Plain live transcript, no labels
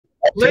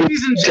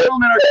Ladies and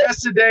gentlemen, our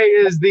guest today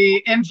is the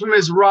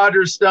infamous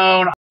Roger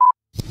Stone.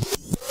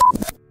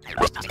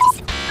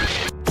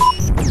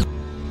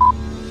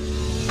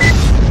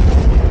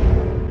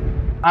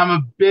 I'm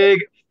a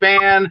big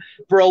fan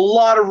for a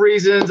lot of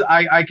reasons.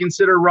 I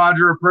consider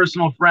Roger a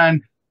personal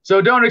friend,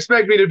 so don't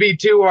expect me to be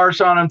too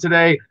harsh on him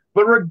today.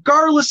 But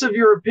regardless of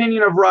your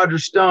opinion of Roger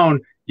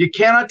Stone, you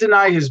cannot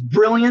deny his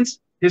brilliance,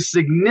 his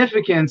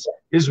significance,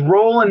 his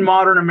role in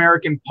modern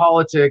American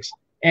politics,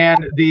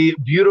 and the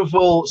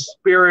beautiful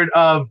spirit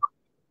of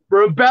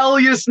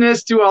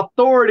rebelliousness to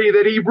authority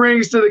that he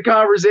brings to the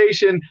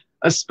conversation,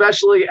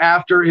 especially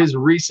after his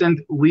recent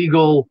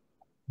legal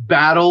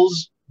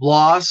battles,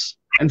 loss,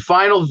 and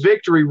final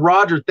victory.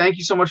 Roger, thank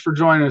you so much for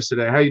joining us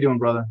today. How you doing,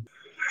 brother?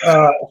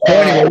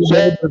 Anyway, it was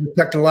a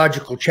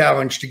technological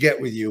challenge to get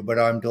with you, but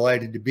I'm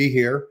delighted to be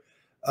here.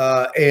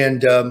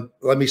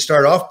 Let me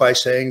start off by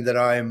saying that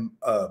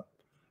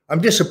I'm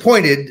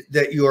disappointed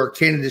that your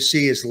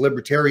candidacy as the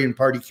Libertarian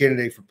Party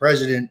candidate for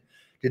president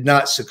did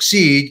not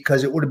succeed,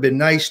 because it would have been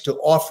nice to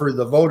offer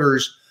the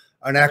voters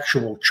an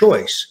actual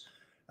choice.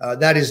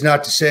 That is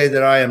not to say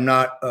that I am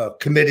not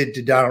committed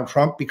to Donald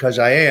Trump, because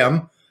I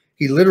am.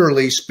 He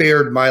literally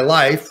spared my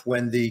life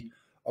when the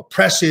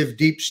oppressive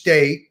deep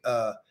state,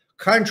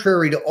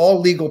 contrary to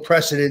all legal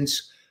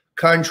precedents,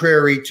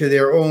 contrary to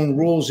their own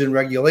rules and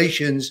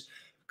regulations,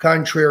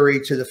 contrary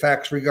to the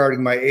facts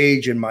regarding my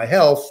age and my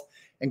health,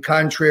 and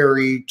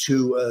contrary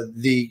to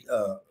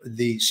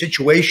the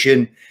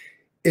situation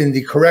in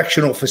the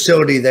correctional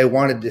facility they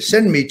wanted to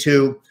send me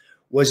to,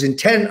 was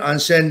intent on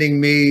sending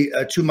me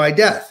to my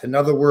death. In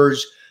other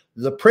words,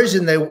 the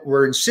prison they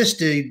were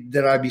insisting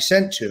that I be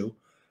sent to,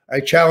 I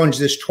challenged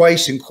this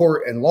twice in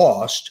court and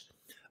lost,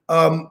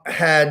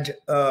 had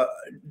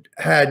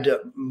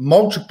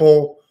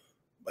multiple,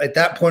 at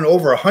that point,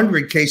 over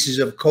 100 cases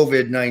of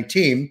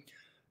COVID-19.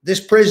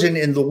 This prison,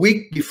 in the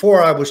week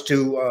before I was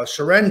to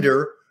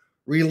surrender,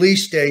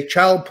 released a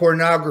child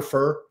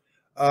pornographer,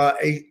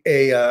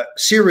 a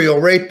serial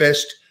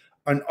rapist,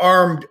 an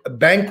armed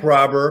bank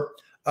robber,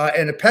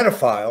 and a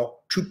pedophile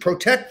to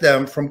protect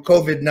them from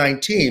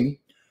COVID-19.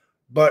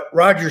 But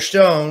Roger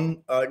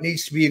Stone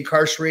needs to be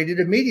incarcerated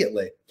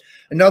immediately.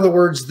 In other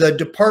words, the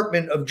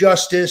Department of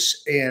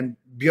Justice and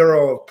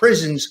Bureau of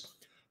Prisons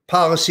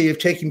policy of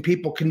taking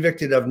people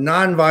convicted of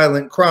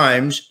nonviolent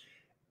crimes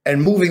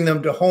and moving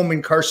them to home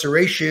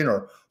incarceration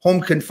or home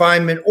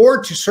confinement,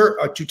 or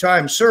to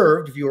time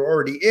served if you were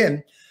already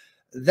in,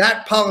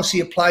 that policy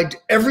applied to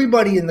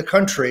everybody in the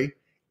country,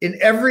 in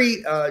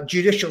every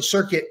judicial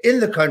circuit in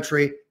the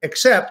country,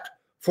 except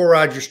for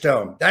Roger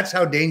Stone. That's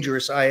how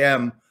dangerous I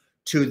am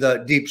to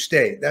the deep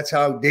state. That's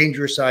how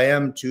dangerous I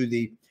am to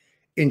the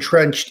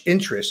entrenched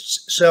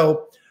interests.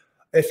 So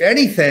if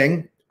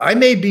anything, I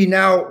may be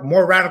now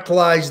more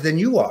radicalized than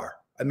you are.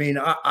 I mean,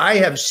 I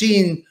have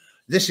seen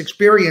this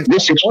experience.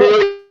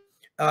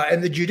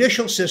 And the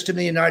judicial system in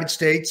the United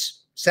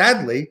States,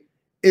 sadly,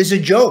 is a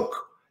joke.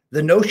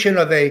 The notion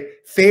of a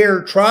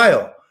fair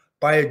trial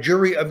by a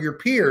jury of your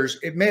peers,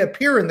 it may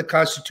appear in the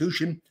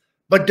Constitution,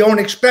 but don't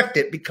expect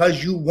it,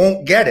 because you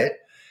won't get it.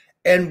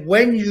 And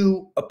when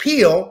you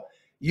appeal,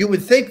 you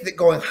would think that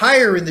going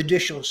higher in the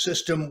judicial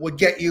system would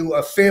get you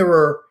a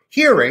fairer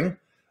hearing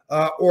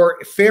or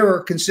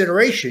fairer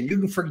consideration. You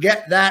can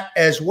forget that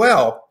as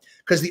well,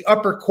 because the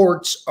upper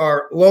courts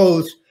are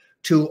loath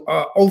to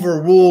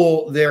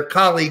overrule their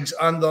colleagues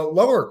on the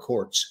lower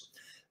courts.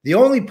 The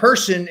only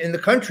person in the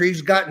country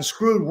who's gotten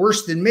screwed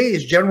worse than me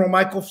is General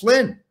Michael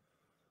Flynn.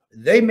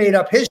 They made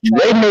up his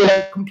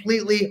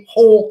completely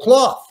whole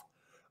cloth.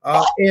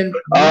 And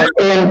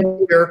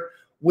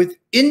with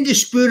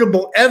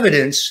indisputable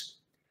evidence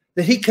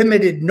that he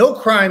committed no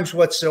crimes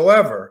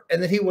whatsoever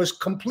and that he was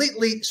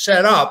completely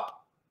set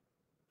up,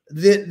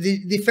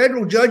 the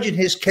federal judge in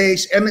his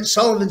case, Emmett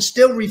Sullivan,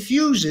 still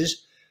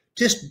refuses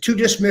to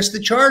dismiss the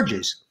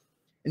charges.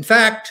 In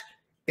fact,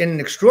 in an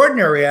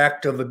extraordinary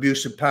act of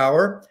abuse of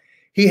power,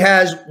 he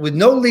has, with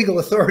no legal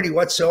authority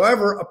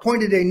whatsoever,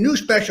 appointed a new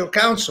special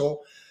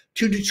counsel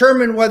to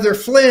determine whether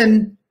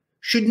Flynn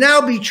should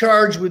now be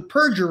charged with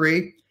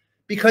perjury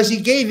because he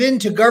gave in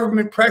to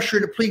government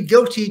pressure to plead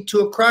guilty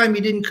to a crime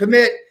he didn't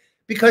commit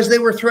because they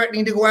were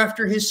threatening to go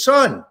after his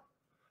son.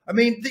 I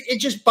mean, it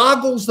just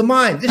boggles the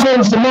mind. This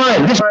boggles the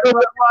mind.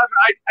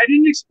 I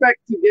didn't expect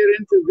to get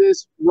into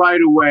this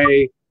right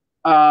away.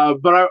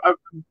 But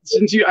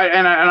since you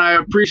and I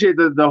appreciate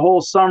the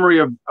whole summary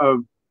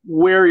of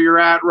where you're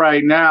at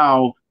right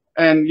now,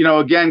 and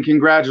again,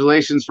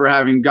 congratulations for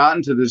having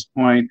gotten to this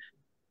point.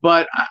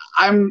 But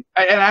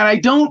I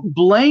don't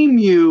blame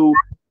you,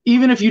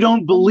 even if you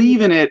don't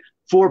believe in it,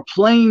 for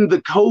playing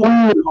the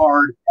COVID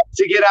card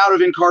to get out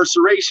of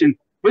incarceration.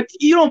 But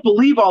you don't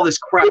believe all this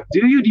crap,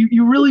 do you? Do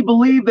you really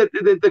believe that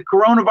the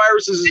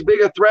coronavirus is as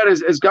big a threat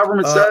as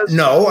government says?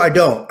 No, I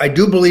don't. I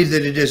do believe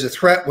that it is a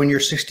threat when you're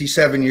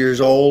 67 years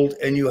old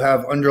and you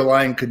have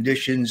underlying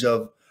conditions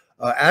of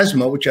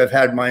asthma, which I've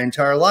had my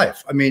entire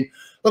life. I mean,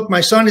 look,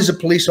 my son is a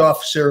police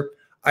officer.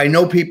 I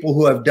know people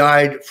who have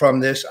died from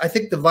this. I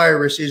think the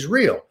virus is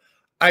real.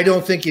 I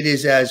don't think it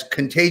is as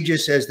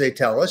contagious as they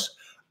tell us.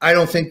 I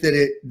don't think that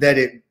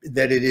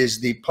it is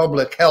the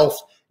public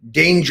health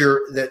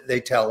danger that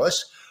they tell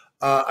us.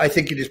 I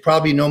think it is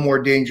probably no more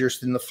dangerous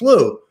than the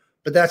flu,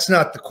 but that's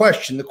not the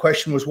question. The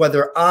question was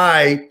whether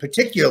I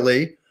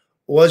particularly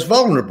was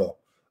vulnerable.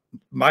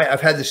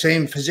 I've had the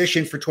same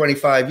physician for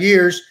 25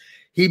 years.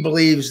 He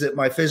believes that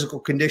my physical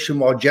condition,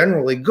 while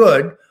generally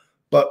good,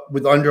 but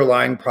with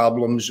underlying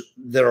problems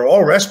that are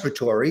all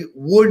respiratory,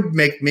 would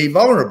make me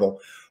vulnerable.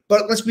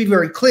 But let's be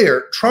very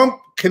clear. Trump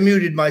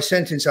commuted my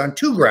sentence on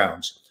two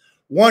grounds.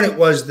 One, it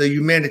was the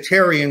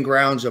humanitarian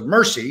grounds of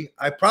mercy.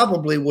 I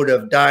probably would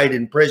have died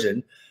in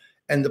prison.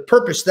 And the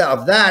purpose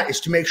of that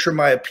is to make sure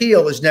my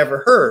appeal is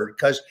never heard.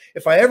 Because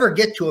if I ever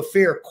get to a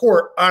fair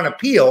court on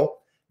appeal,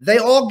 they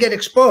all get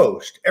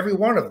exposed, every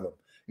one of them,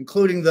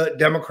 including the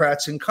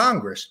Democrats in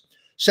Congress.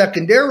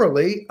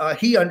 Secondarily,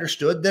 he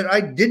understood that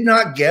I did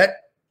not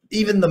get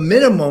even the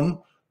minimum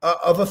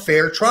of a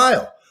fair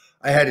trial.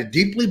 I had a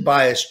deeply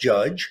biased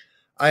judge.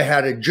 I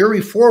had a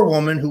jury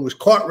forewoman who was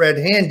caught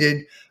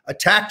red-handed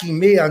attacking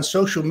me on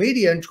social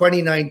media in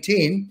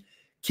 2019,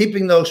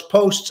 keeping those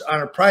posts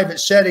on a private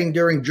setting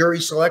during jury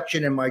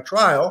selection in my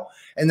trial,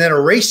 and then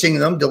erasing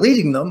them,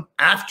 deleting them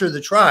after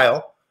the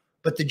trial.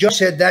 But the judge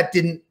said that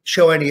didn't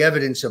show any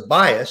evidence of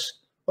bias.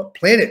 What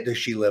planet does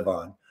she live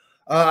on?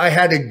 I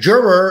had a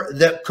juror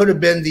that could have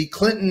been the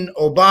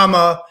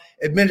Clinton-Obama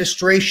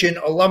administration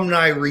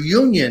alumni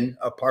reunion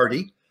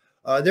party.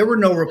 There were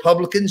no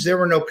Republicans, there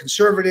were no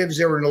conservatives,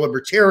 there were no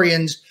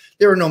libertarians,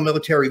 there were no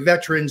military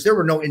veterans, there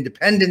were no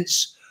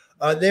independents,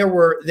 there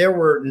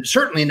were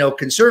certainly no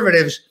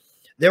conservatives,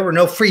 there were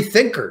no free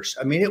thinkers.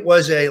 I mean, it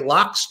was a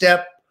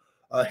lockstep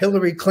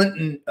Hillary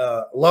Clinton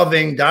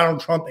loving, Donald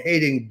Trump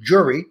hating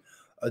jury.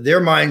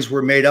 Their minds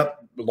were made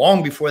up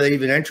long before they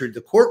even entered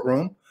the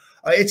courtroom.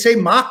 It's a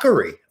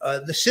mockery.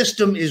 The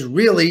system is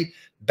really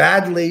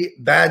badly,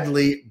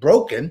 badly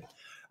broken.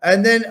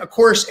 And then, of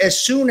course,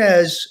 as soon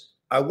as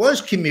I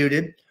was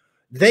commuted,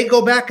 they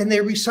go back and they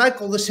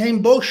recycle the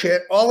same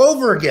bullshit all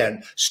over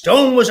again.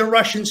 Stone was a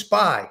Russian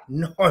spy.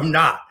 No, I'm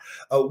not.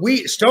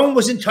 Stone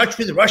was in touch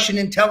with Russian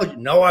intelligence.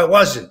 No, I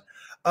wasn't.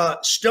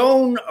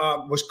 Stone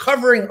was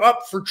covering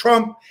up for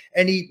Trump,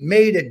 and he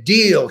made a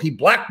deal. He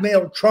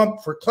blackmailed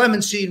Trump for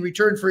clemency in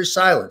return for his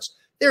silence.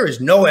 There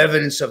is no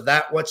evidence of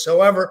that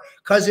whatsoever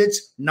because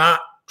it's not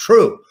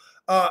true.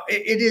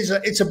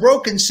 It's a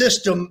broken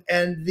system,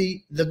 and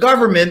the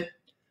government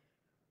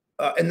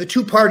and the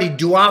two-party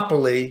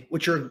duopoly,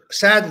 which are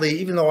sadly,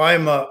 even though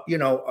I'm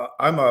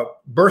a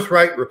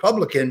birthright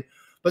Republican,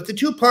 but the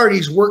two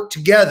parties work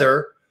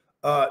together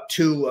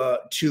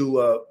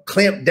to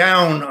clamp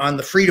down on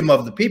the freedom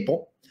of the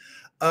people,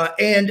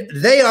 and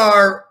they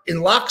are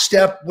in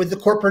lockstep with the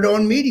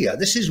corporate-owned media.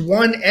 This is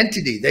one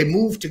entity. They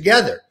move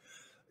together.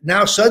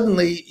 Now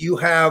suddenly you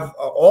have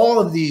all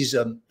of these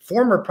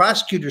former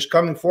prosecutors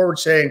coming forward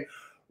saying,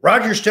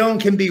 Roger Stone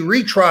can be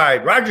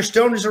retried. Roger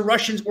Stone is a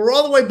Russian. We're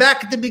all the way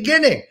back at the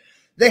beginning.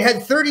 They had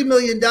 $30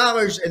 million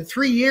and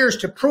 3 years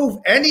to prove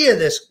any of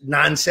this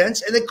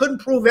nonsense, and they couldn't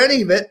prove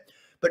any of it.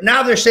 But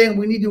now they're saying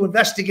we need to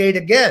investigate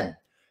again.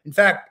 In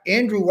fact,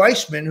 Andrew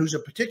Weissman, who's a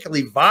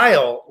particularly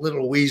vile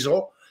little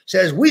weasel,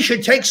 says we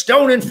should take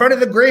Stone in front of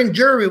the grand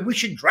jury. We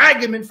should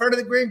drag him in front of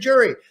the grand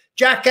jury.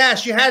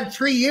 Jackass, you had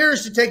 3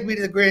 years to take me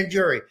to the grand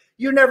jury.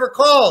 You never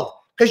called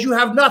because you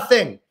have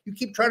nothing. You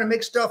keep trying to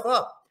make stuff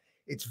up.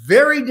 It's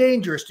very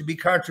dangerous to be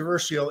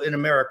controversial in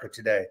America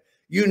today.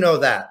 You know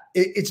that.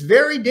 It's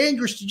very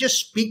dangerous to just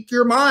speak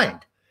your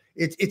mind.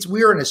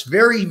 We're in this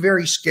very,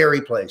 very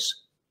scary place.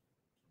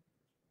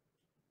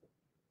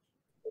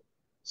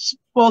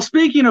 Well,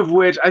 speaking of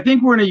which, I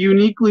think we're in a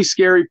uniquely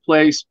scary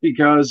place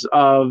because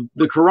of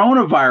the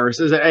coronavirus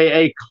is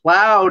a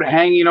cloud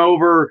hanging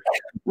over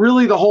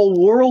really the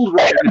whole world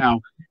right now.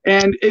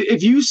 And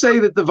if you say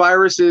that the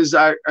virus is,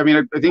 I mean,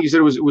 I think you said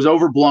it was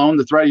overblown.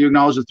 The threat, you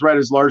acknowledge the threat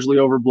is largely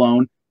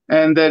overblown,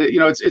 and that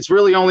it's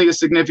really only a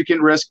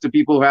significant risk to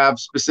people who have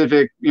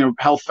specific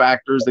health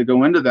factors that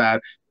go into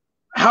that.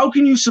 How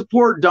can you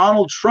support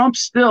Donald Trump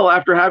still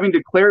after having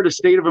declared a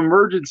state of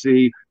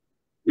emergency,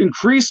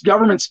 increased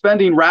government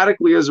spending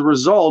radically as a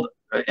result,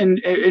 and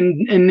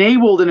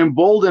enabled and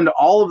emboldened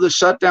all of the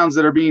shutdowns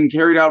that are being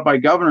carried out by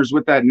governors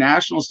with that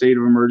national state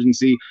of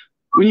emergency?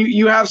 When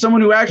you have someone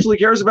who actually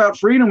cares about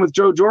freedom with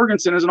Joe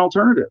Jorgensen as an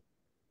alternative?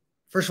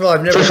 First of all,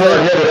 I've never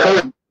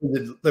heard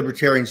the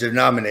Libertarians have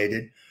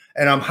nominated,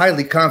 and I'm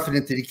highly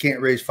confident that he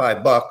can't raise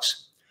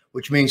 $5,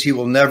 which means he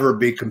will never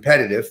be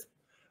competitive.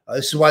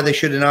 This is why they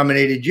should have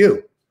nominated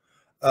you.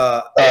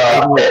 Joe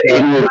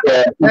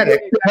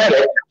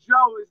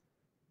is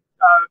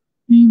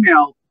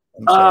female.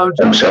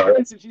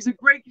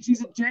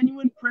 She's a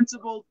genuine,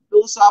 principled,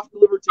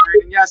 philosophical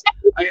libertarian. And yes,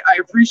 I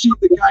appreciate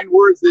the kind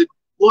words that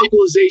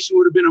localization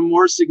would have been a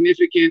more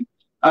significant,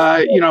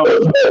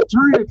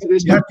 alternative to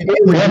this. But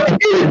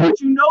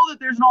you know that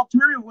there's an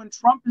alternative when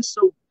Trump is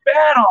so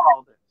bad on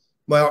all this.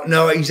 Well,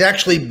 no, he's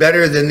actually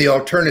better than the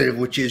alternative,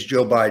 which is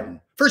Joe Biden.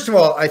 First of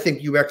all, I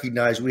think you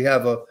recognize we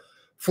have a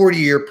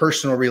 40-year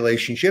personal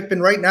relationship.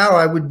 And right now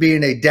I would be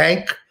in a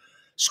dank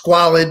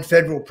squalid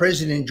federal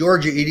prison in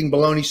Georgia eating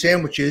bologna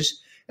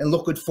sandwiches and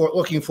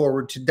looking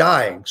forward to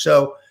dying.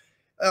 So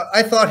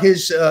I thought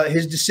his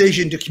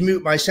decision to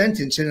commute my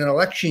sentence in an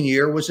election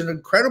year was an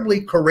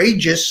incredibly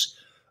courageous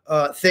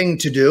thing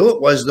to do.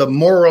 It was the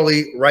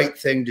morally right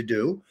thing to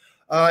do.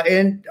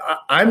 And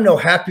I'm no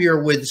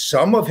happier with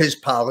some of his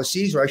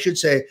policies, or I should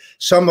say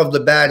some of the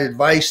bad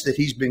advice that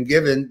he's been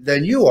given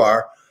than you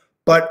are.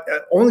 But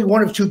only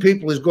one of two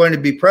people is going to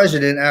be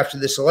president after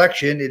this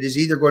election. It is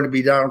either going to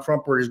be Donald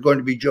Trump or it is going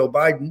to be Joe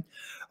Biden.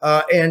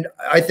 And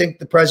I think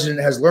the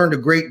president has learned a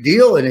great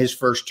deal in his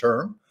first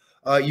term.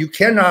 You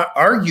cannot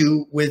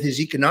argue with his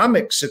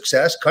economic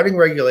success. Cutting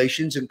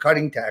regulations and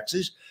cutting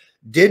taxes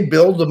did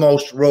build the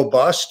most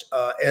robust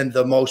and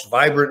the most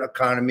vibrant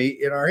economy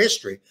in our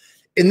history.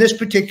 In this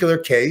particular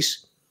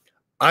case,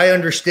 I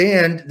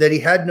understand that he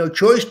had no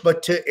choice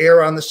but to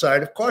err on the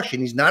side of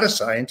caution. He's not a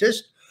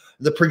scientist.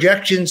 The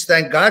projections,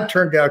 thank God,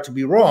 turned out to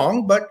be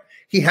wrong, but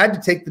he had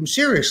to take them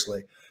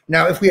seriously.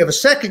 Now, if we have a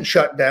second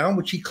shutdown,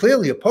 which he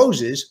clearly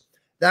opposes,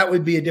 that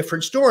would be a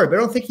different story. But I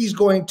don't think he's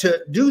going to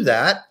do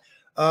that.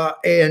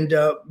 And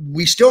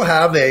we still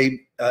have a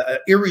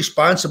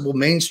irresponsible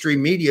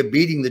mainstream media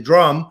beating the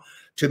drum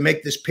to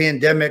make this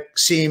pandemic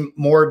seem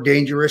more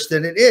dangerous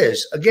than it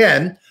is.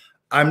 Again,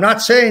 I'm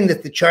not saying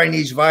that the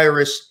Chinese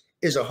virus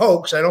is a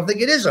hoax. I don't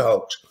think it is a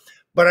hoax,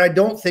 but I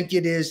don't think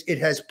it is. It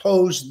has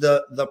posed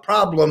the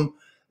problem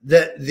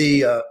that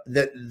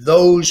that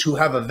those who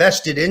have a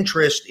vested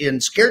interest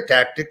in scare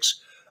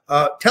tactics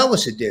tell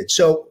us it did.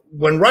 So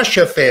when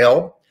Russia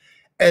failed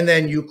and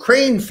then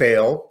Ukraine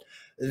failed,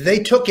 they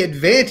took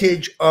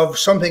advantage of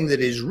something that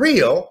is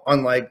real,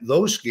 unlike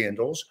those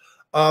scandals,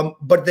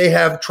 but they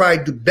have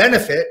tried to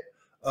benefit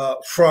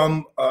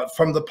from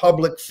the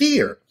public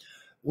fear.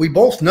 We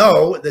both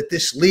know that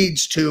this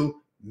leads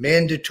to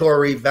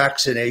mandatory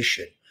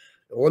vaccination.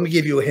 Let me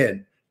give you a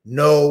hint.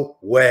 No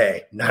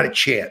way, not a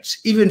chance,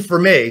 even for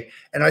me.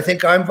 And I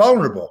think I'm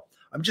vulnerable.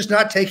 I'm just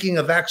not taking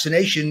a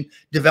vaccination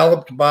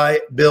developed by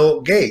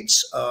Bill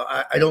Gates.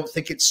 I don't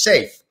think it's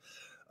safe.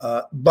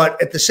 But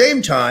at the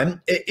same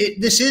time,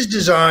 this is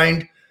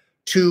designed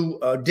to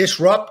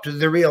disrupt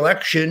the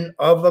reelection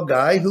of a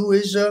guy who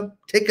is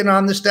taking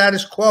on the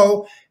status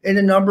quo in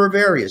a number of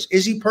areas.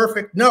 Is he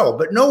perfect? No,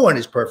 but no one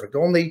is perfect.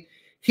 Only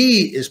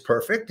he is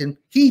perfect. And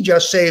he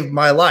just saved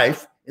my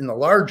life in the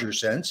larger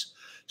sense.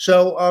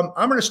 So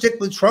I'm going to stick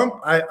with Trump.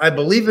 I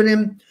believe in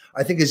him.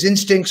 I think his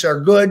instincts are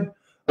good.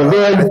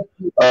 I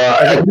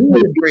think you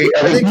would agree.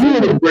 I think you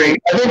would agree.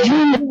 I think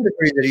you would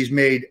agree that he's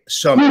made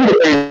some.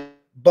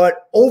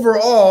 But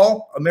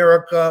overall,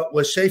 America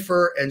was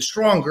safer and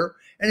stronger,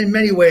 and in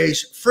many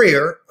ways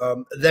freer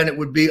than it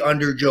would be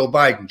under Joe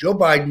Biden. Joe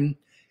Biden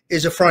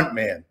is a front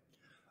man.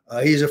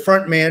 He's a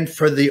front man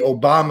for the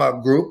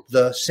Obama group,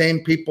 the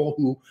same people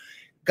who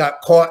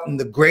got caught in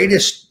the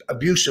greatest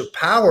abuse of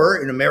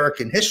power in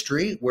American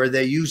history, where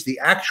they used the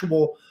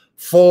actual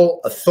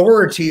full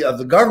authority of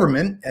the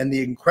government and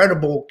the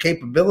incredible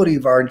capability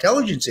of our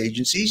intelligence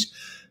agencies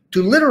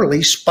to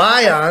literally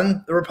spy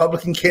on the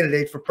Republican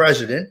candidate for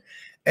president,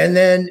 and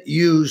then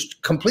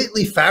used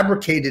completely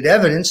fabricated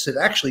evidence that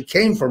actually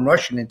came from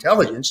Russian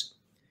intelligence.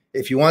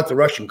 If you want the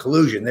Russian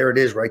collusion, there it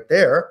is right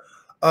there,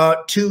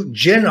 to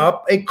gin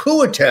up a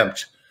coup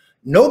attempt.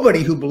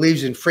 Nobody who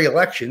believes in free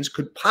elections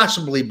could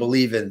possibly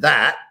believe in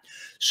that.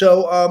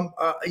 So,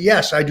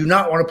 yes, I do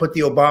not want to put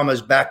the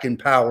Obamas back in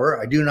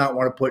power. I do not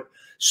want to put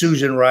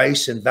Susan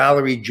Rice and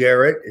Valerie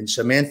Jarrett and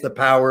Samantha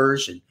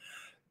Powers and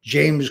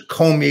James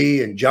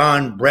Comey and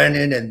John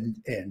Brennan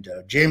and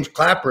James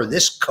Clapper,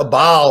 this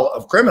cabal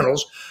of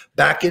criminals,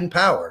 back in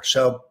power.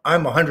 So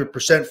I'm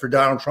 100% for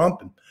Donald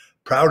Trump and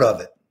proud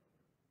of it.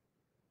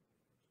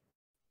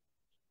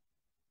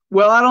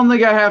 Well, I don't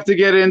think I have to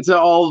get into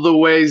all the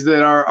ways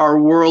that our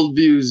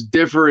worldviews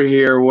differ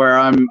here, where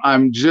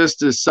I'm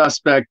just as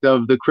suspect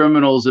of the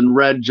criminals in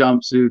red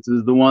jumpsuits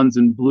as the ones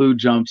in blue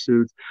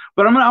jumpsuits.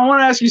 But I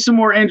want to ask you some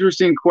more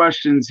interesting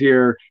questions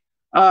here.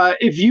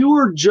 If you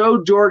were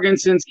Joe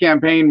Jorgensen's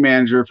campaign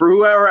manager for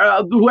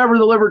whoever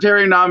the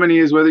Libertarian nominee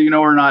is, whether you know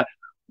or not,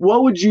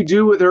 what would you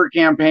do with her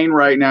campaign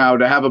right now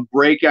to have a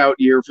breakout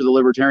year for the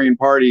Libertarian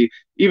Party,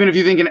 even if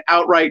you think an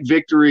outright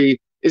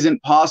victory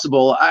isn't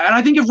possible? And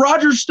I think if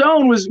Roger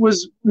Stone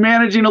was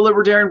managing a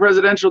Libertarian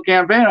presidential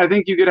campaign, I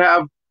think you could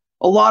have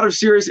a lot of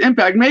serious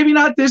impact. Maybe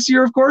not this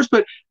year, of course,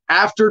 but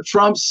after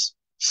Trump's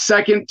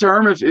second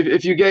term,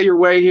 if you get your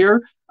way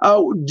here.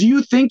 Do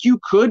you think you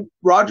could,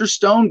 Roger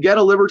Stone, get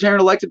a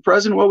Libertarian elected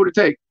president? What would it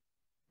take?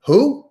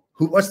 Who?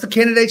 What's the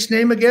candidate's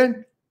name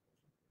again?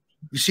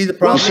 You see the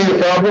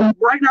problem?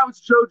 Right now it's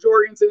Joe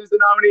Jorgensen is the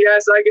nominee.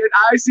 Yes,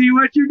 I see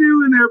what you're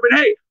doing there. But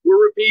hey,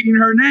 we're repeating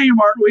her name,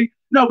 aren't we?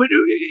 No, but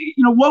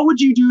what would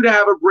you do to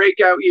have a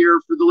breakout year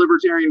for the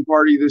Libertarian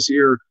Party this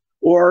year,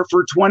 or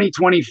for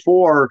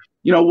 2024?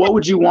 What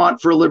would you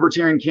want for a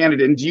Libertarian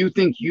candidate? And do you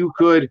think you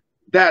could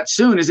that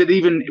soon? Is it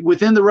even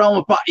within the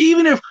realm of,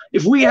 even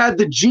if we had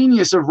the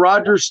genius of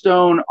Roger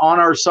Stone on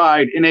our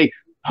side in a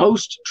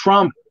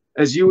post-Trump,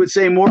 as you would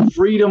say, more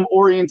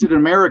freedom-oriented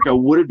America,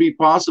 would it be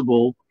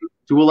possible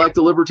to elect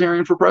a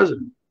libertarian for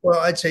president? Well,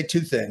 I'd say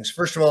two things.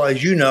 First of all,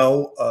 as you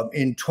know,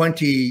 in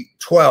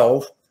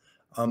 2012,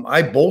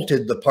 I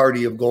bolted the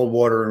party of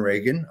Goldwater and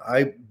Reagan.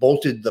 I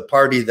bolted the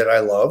party that I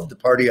loved, the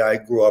party I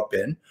grew up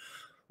in,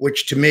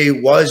 which to me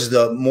was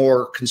the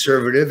more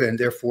conservative and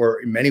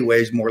therefore in many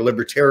ways more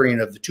libertarian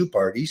of the two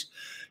parties,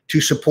 to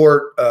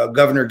support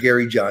Governor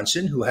Gary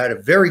Johnson, who had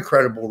a very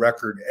credible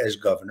record as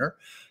governor,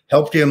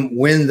 helped him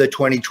win the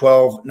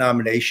 2012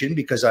 nomination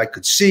because I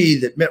could see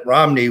that Mitt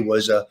Romney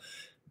was a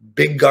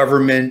big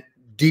government,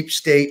 deep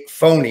state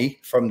phony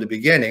from the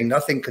beginning,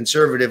 nothing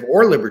conservative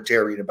or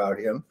libertarian about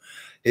him.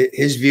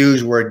 His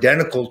views were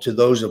identical to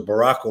those of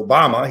Barack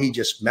Obama. He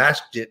just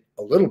masked it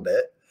a little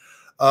bit.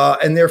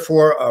 And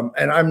therefore,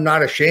 and I'm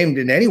not ashamed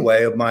in any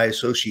way of my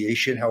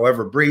association,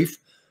 however brief,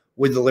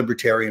 with the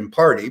Libertarian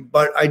Party.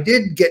 But I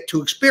did get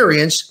to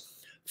experience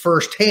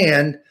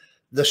firsthand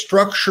the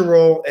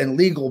structural and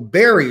legal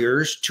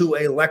barriers to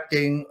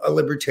electing a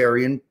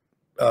Libertarian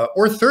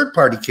or third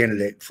party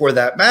candidate for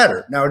that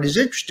matter. Now, it is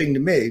interesting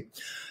to me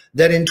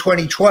that in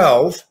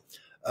 2012,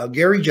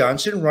 Gary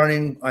Johnson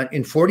running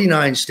in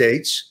 49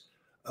 states,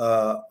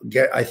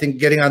 I think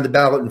getting on the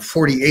ballot in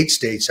 48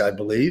 states, I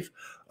believe,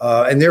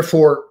 and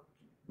therefore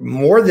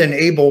more than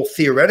able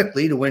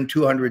theoretically to win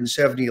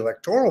 270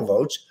 electoral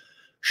votes,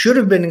 should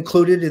have been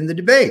included in the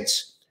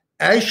debates,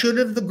 as should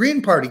have the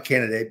Green Party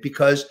candidate,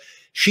 because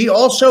she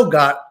also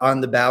got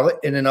on the ballot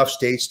in enough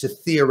states to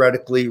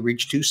theoretically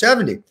reach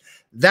 270.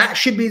 That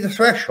should be the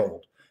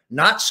threshold,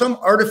 not some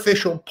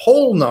artificial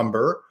poll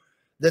number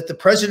that the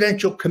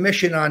Presidential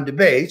Commission on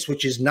Debates,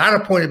 which is not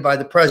appointed by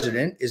the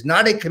president, is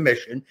not a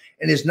commission,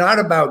 and is not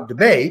about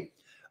debate,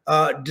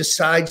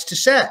 decides to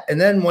set. And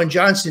then when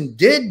Johnson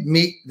did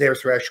meet their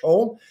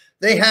threshold,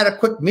 they had a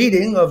quick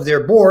meeting of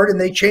their board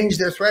and they changed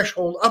their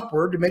threshold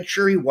upward to make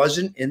sure he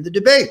wasn't in the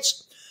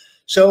debates.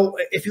 So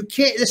if you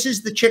can't, this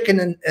is the chicken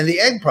and the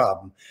egg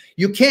problem.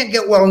 You can't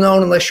get well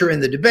known unless you're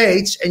in the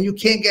debates, and you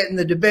can't get in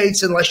the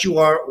debates unless you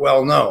are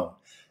well known.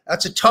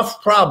 That's a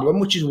tough problem,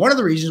 which is one of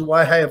the reasons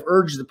why I have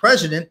urged the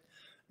president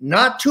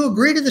not to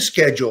agree to the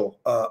schedule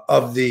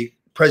of the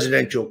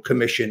Presidential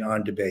Commission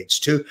on Debates,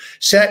 to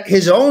set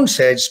his own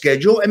said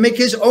schedule and make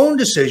his own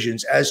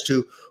decisions as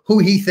to who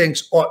he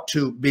thinks ought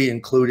to be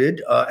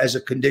included as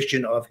a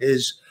condition of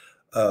his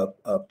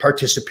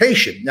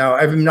participation. Now,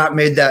 I've not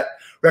made that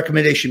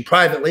recommendation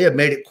privately. I've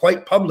made it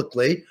quite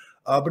publicly,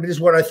 but it is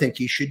what I think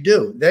he should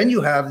do. Then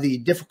you have the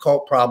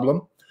difficult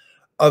problem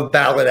of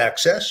ballot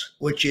access,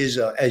 which is,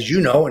 as you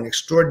know, an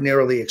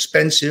extraordinarily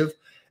expensive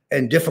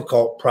and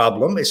difficult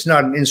problem. It's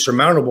not an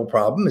insurmountable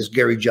problem, as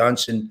Gary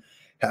Johnson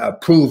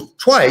proved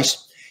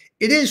twice.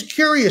 It is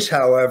curious,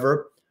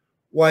 however,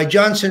 why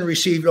Johnson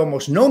received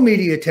almost no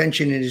media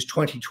attention in his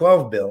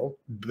 2012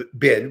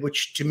 bid,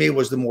 which to me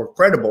was the more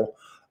credible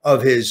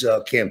of his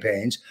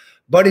campaigns.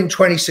 But in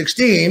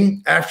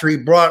 2016, after he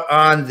brought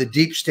on the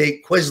deep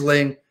state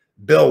quisling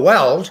Bill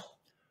Weld,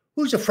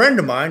 who's a friend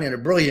of mine and a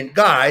brilliant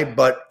guy,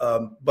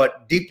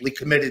 but deeply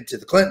committed to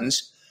the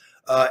Clintons,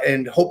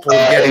 and hopefully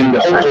getting.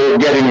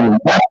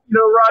 You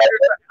know, Roger,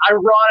 it's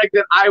ironic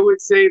that I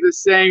would say the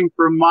same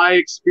from my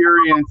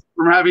experience,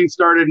 from having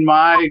started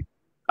my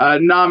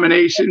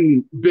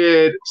nomination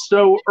bid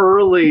so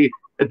early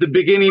at the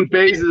beginning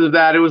phases of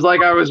that. It was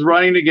like I was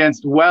running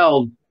against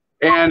Weld,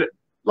 and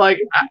like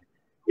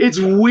it's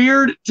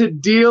weird to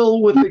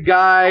deal with a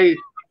guy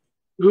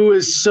who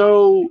is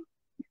so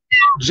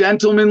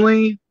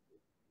gentlemanly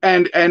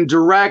and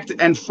direct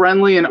and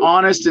friendly and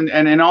honest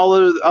and all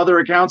of the other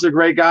accounts a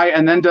great guy,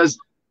 and then does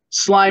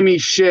slimy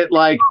shit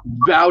like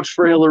vouch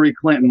for Hillary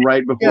Clinton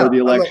right before the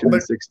election in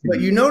 16. But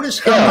you notice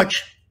how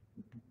much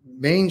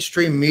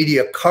mainstream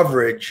media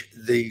coverage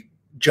the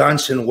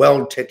Johnson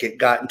Weld ticket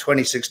got in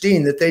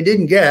 2016 that they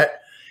didn't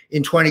get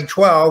in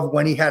 2012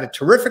 when he had a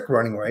terrific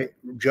running mate,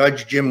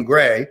 Judge Jim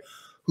Gray,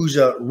 who's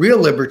a real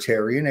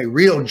libertarian, a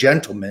real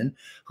gentleman,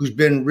 who's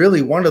been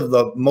really one of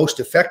the most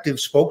effective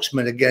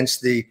spokesmen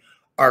against the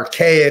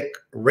archaic,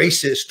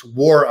 racist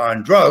war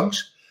on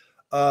drugs,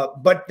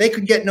 but they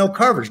could get no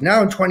coverage.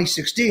 Now in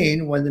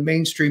 2016, when the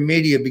mainstream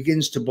media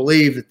begins to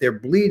believe that they're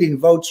bleeding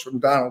votes from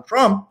Donald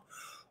Trump,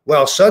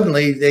 well,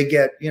 suddenly they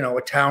get, you know,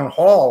 a town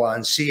hall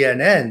on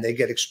CNN. They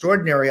get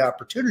extraordinary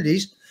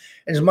opportunities.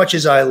 And as much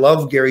as I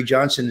love Gary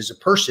Johnson as a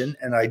person,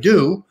 and I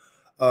do,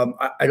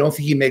 I don't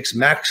think he makes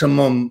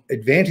maximum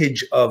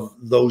advantage of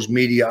those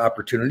media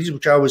opportunities,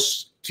 which I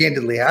was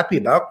candidly happy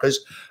about because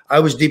I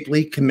was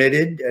deeply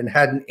committed and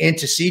had an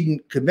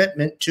antecedent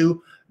commitment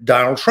to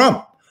Donald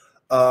Trump.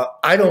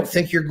 I don't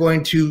think you're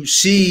going to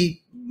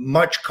see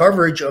much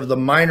coverage of the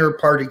minor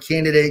party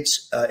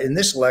candidates in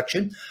this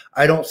election.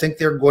 I don't think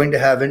they're going to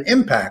have an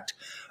impact.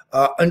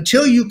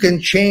 Until you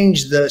can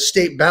change the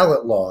state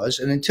ballot laws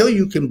and until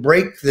you can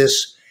break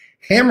this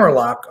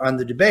hammerlock on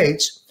the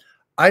debates,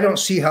 I don't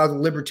see how the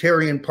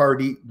Libertarian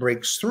Party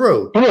breaks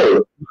through.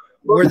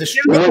 Where the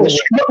struggle,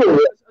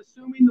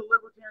 assuming the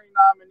Libertarian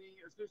nominee,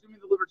 assuming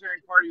the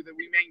Libertarian Party, that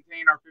we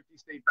maintain our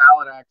 50-state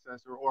ballot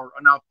access or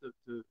enough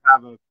to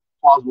have a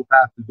plausible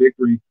path to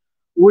victory,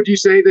 would you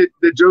say that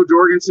Joe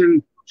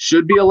Jorgensen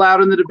should be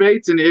allowed in the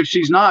debates? And if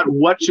she's not,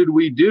 what should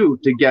we do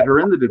to get her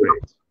in the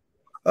debates?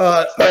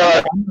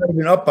 I'm not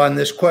even up on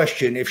this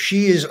question. If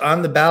she is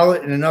on the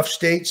ballot in enough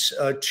states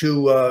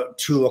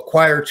to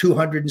acquire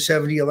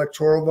 270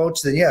 electoral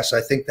votes, then yes, I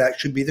think that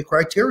should be the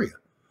criteria.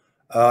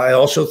 I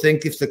also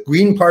think if the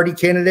Green Party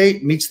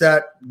candidate meets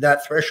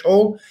that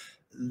threshold,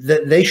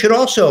 that they should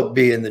also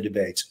be in the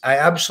debates. I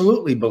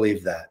absolutely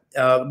believe that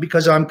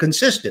because I'm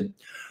consistent.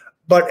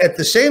 But at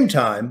the same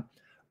time,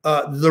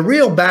 the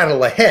real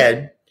battle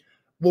ahead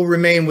will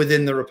remain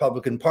within the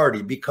Republican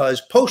Party,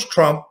 because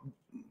post-Trump,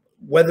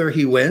 whether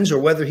he wins or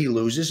whether he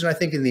loses, and I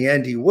think in the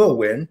end he will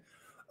win,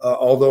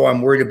 although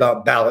I'm worried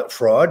about ballot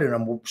fraud, and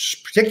I'm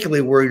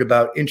particularly worried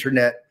about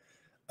internet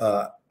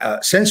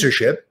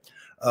censorship,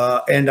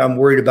 and I'm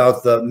worried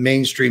about the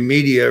mainstream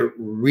media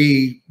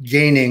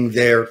regaining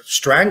their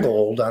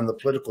stranglehold on the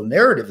political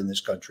narrative in this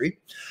country.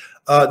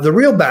 The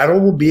real battle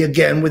will be,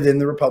 again, within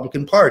the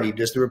Republican Party.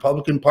 Does the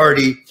Republican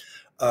Party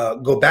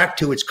go back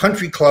to its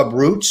country club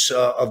roots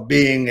of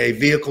being a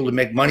vehicle to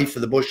make money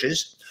for the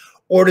Bushes?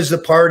 Or does the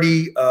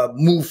party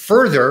move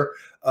further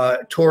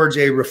towards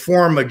a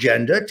reform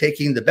agenda,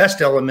 taking the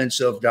best elements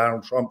of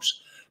Donald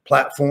Trump's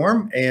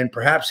platform and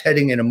perhaps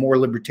heading in a more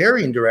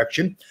libertarian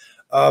direction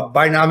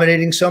by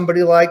nominating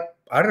somebody like,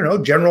 I don't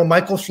know, General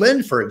Michael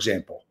Flynn, for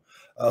example,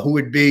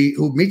 who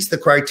meets the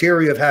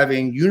criteria of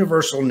having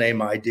universal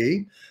name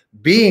ID,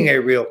 being a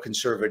real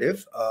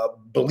conservative,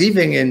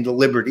 believing in the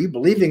liberty,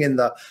 believing in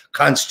the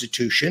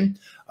Constitution.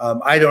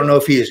 I don't know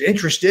if he is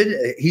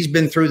interested. He's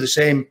been through the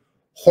same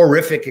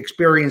horrific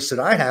experience that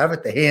I have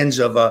at the hands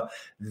of a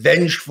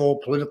vengeful,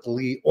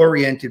 politically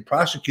oriented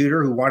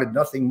prosecutor who wanted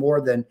nothing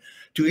more than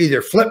to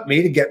either flip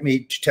me to get me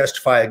to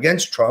testify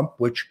against Trump,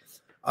 which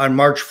on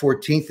March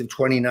 14th of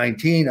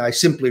 2019, I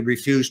simply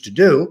refused to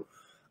do.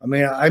 I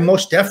mean, I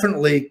most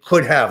definitely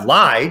could have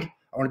lied.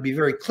 I want to be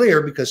very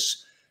clear,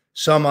 because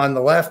some on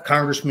the left,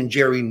 Congressman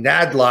Jerry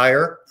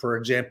Nadler, for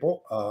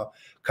example,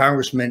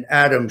 Congressman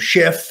Adam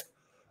Schiff,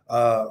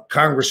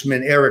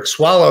 Congressman Eric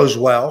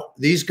Swallowswell,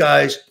 these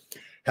guys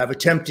have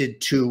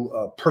attempted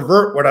to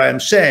pervert what I am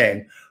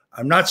saying.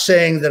 I'm not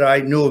saying that I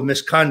knew of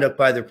misconduct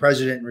by the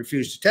president and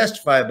refused to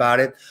testify about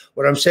it.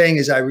 What I'm saying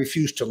is I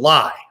refuse to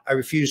lie. I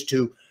refuse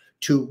to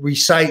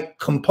recite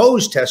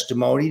composed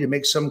testimony to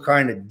make some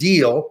kind of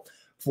deal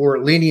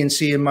for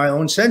leniency in my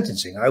own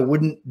sentencing. I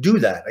wouldn't do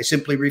that. I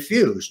simply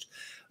refused.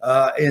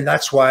 And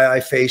that's why I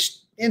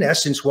faced, in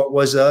essence, what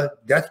was a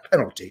death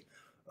penalty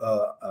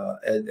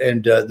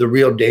and the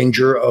real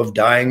danger of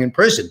dying in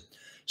prison.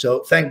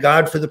 So thank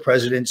God for the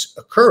president's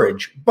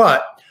courage.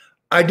 But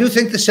I do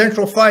think the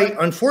central fight,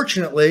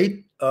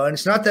 unfortunately, and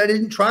it's not that I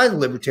didn't try the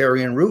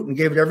libertarian route and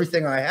gave it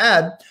everything I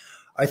had.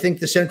 I think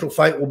the central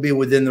fight will be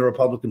within the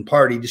Republican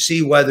Party to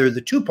see whether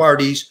the two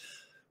parties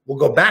will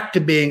go back to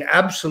being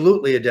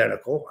absolutely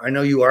identical. I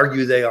know you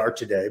argue they are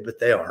today, but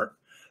they aren't.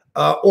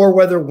 Or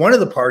whether one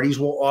of the parties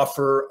will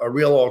offer a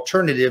real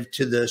alternative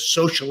to the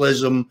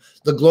socialism,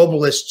 the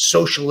globalist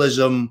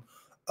socialism,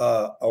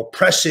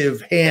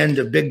 oppressive hand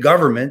of big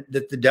government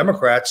that the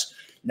Democrats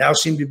now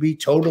seem to be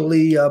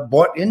totally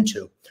bought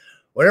into.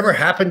 Whatever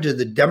happened to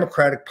the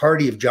Democratic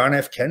Party of John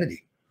F.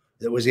 Kennedy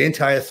that was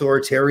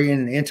anti-authoritarian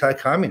and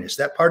anti-communist?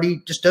 That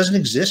party just doesn't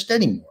exist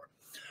anymore.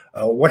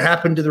 What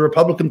happened to the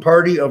Republican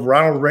Party of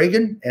Ronald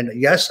Reagan? And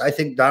yes, I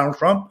think Donald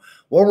Trump.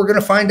 Well, we're going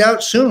to find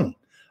out soon.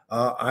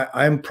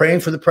 I'm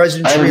praying for the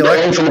president's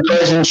reelection. How about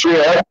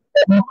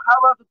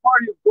the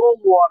party of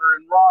Goldwater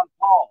and Ron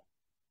Paul?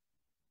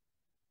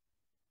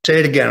 Say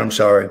it again. I'm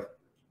sorry.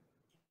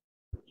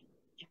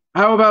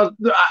 How about,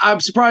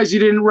 I'm surprised you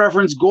didn't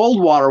reference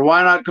Goldwater.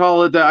 Why not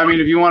call it that? I mean,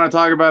 if you want to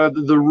talk about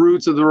it, the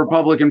roots of the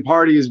Republican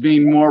Party as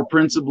being more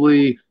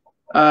principally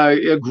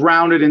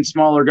grounded in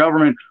smaller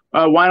government,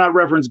 why not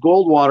reference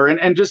Goldwater?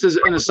 And just as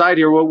an aside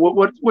here,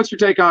 what's your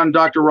take on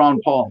Dr.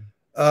 Ron Paul?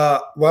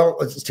 Well,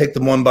 let's take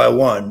them one by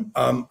one.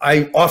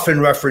 I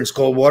often reference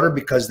Goldwater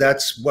because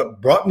that's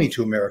what brought me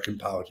to American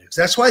politics.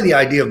 That's why the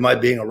idea of my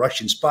being a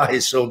Russian spy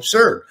is so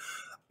absurd.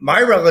 My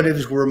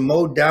relatives were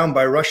mowed down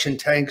by Russian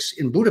tanks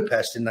in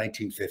Budapest in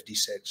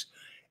 1956.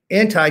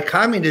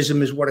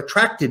 Anti-communism is what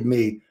attracted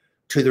me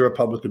to the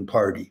Republican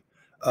Party.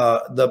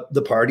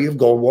 The party of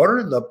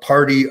Goldwater, the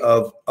party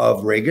of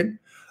Reagan,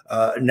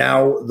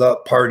 now the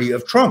party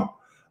of Trump.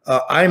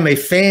 I'm a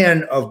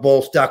fan of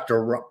both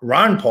Dr.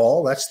 Ron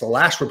Paul. That's the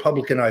last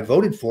Republican I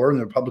voted for in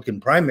the Republican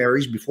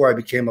primaries before I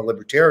became a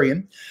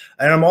libertarian.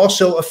 And I'm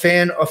also a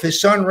fan of his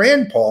son,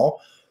 Rand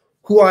Paul,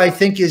 who I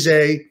think is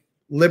a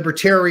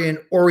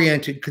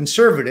libertarian-oriented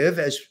conservative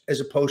as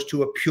opposed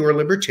to a pure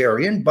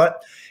libertarian.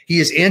 But he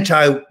is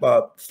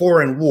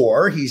anti-foreign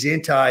war. He's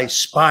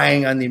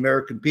anti-spying on the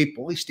American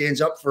people. He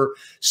stands up for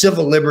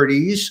civil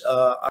liberties.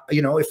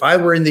 You know, if I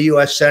were in the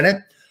U.S.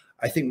 Senate,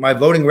 I think my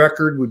voting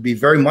record would be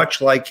very much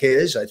like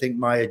his. I think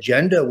my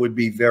agenda would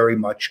be very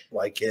much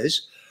like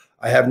his.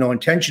 I have no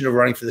intention of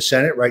running for the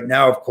Senate. Right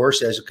now, of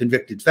course, as a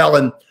convicted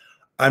felon,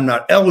 I'm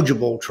not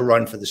eligible to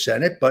run for the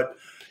Senate. But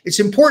It's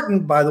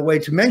important, by the way,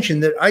 to mention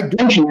that I do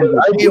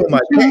feel my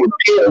pain.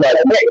 I'm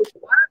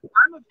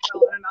a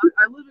felon.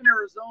 I live in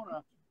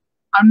Arizona.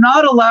 I'm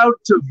not allowed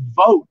to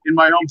vote in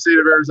my home state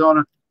of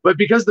Arizona, but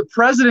because the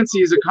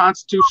presidency is a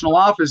constitutional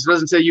office, it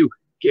doesn't say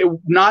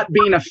not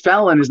being a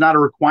felon is not a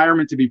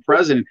requirement to be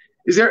president.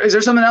 Is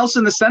there something else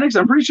in the Senate? 'Cause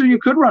I'm pretty sure you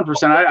could run for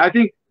Senate.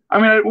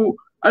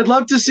 I'd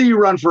love to see you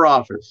run for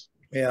office.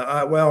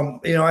 Yeah, well,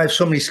 I have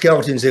so many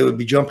skeletons. They would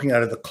be jumping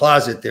out of the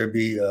closet.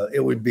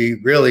 It would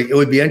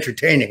be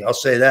entertaining. I'll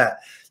say that.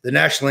 The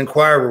National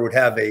Enquirer would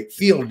have a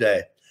field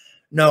day.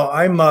 No,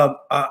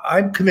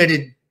 I'm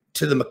committed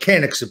to the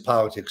mechanics of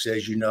politics,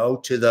 as you know,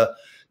 to the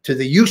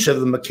use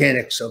of the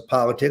mechanics of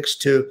politics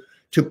to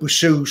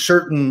pursue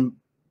certain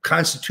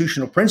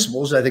constitutional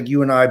principles. I think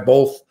you and I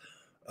both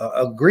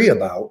agree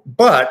about.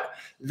 But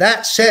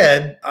that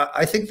said,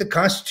 I think the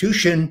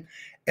Constitution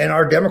and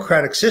our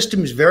democratic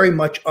system is very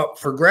much up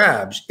for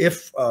grabs.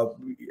 If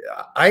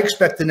I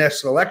expect the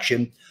next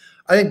election,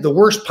 I think the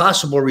worst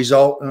possible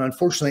result, and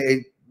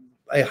unfortunately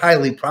a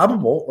highly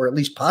probable or at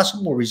least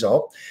possible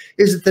result,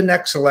 is that the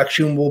next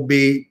election will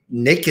be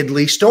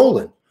nakedly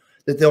stolen,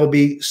 that there will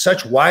be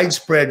such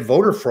widespread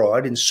voter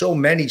fraud in so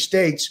many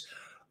states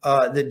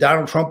that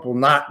Donald Trump will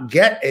not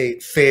get a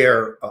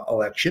fair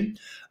election.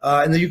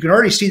 And then you can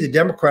already see the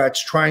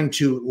Democrats trying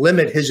to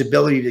limit his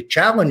ability to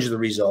challenge the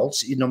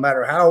results, no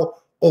matter how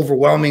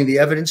overwhelming the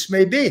evidence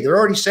may be. They're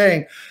already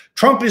saying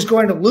Trump is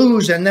going to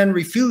lose and then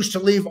refuse to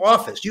leave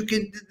office.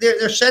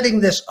 They're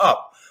setting this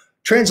up.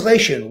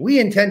 Translation: we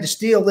intend to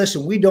steal this,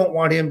 and we don't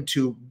want him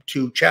to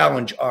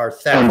challenge our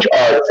theft.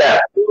 They're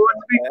setting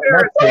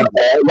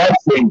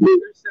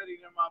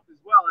him up as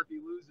well if he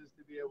loses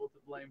to be able to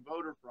blame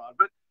voter fraud.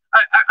 But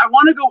I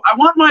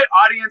want my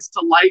audience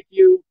to like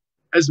you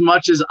as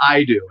much as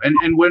I do.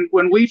 And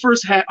when we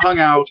first hung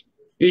out,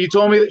 you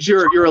told me that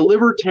you're a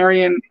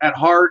libertarian at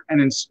heart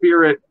and in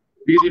spirit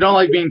because you don't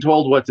like being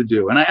told what to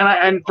do. And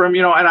I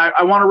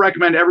want to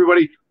recommend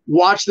everybody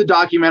watch the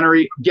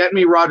documentary Get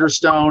Me Roger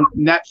Stone,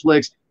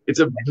 Netflix. It's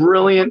a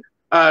brilliant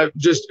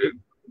just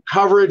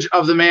coverage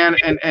of the man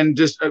and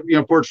just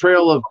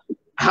portrayal of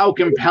how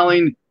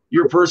compelling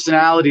your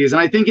personality is.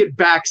 And I think it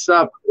backs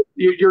up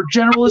your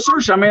general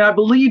assertion. I mean, I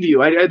believe you.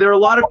 There are a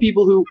lot of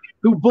people who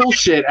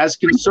bullshit as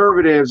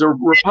conservatives or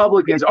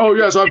Republicans. Oh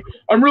yes,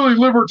 I'm really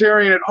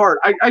libertarian at heart.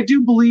 I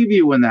do believe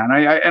you in that.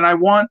 I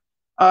want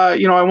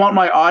I want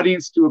my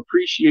audience to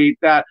appreciate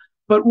that.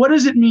 But what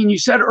does it mean? You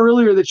said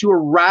earlier that you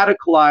were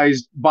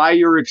radicalized by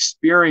your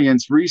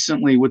experience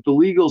recently with the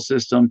legal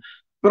system,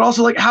 but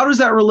also, like, how does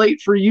that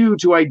relate for you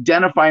to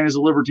identifying as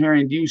a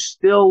libertarian? Do you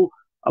still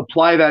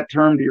apply that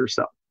term to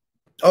yourself?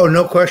 Oh,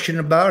 no question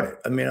about it.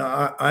 I mean,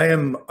 I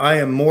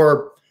am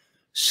more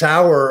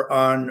sour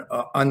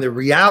on the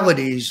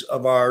realities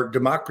of our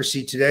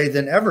democracy today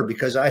than ever,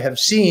 because I've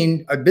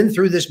been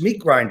through this meat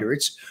grinder.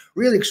 It's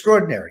really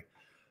extraordinary.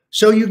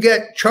 So you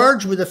get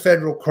charged with a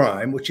federal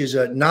crime, which is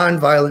a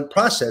nonviolent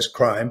process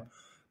crime.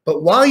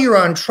 But while you're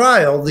on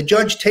trial, the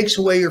judge takes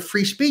away your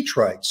free speech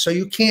rights, so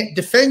you can't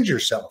defend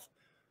yourself.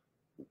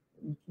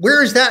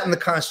 Where is that in the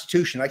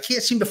Constitution? I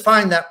can't seem to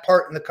find that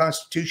part in the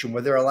Constitution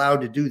where they're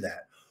allowed to do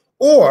that.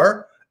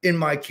 Or, in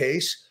my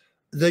case,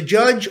 the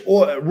judge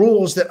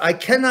rules that I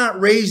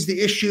cannot raise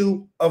the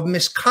issue of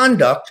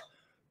misconduct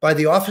by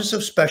the Office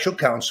of Special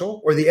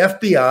Counsel or the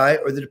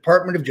FBI or the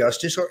Department of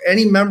Justice or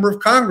any member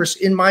of Congress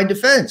in my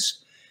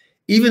defense,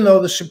 even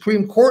though the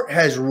Supreme Court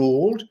has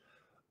ruled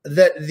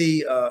that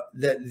the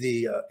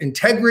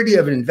integrity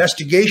of an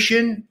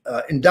investigation,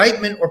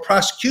 indictment, or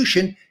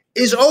prosecution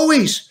is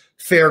always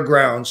fair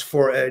grounds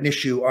for an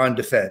issue on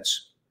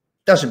defense.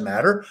 Doesn't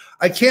matter.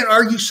 I can't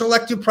argue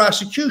selective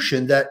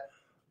prosecution that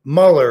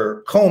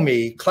Mueller,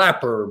 Comey,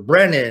 Clapper,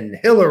 Brennan,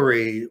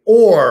 Hillary,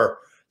 or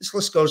this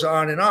list goes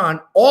on and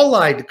on, all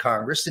lied to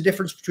Congress. The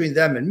difference between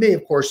them and me,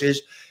 of course,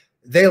 is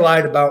they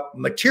lied about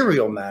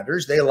material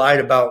matters. They lied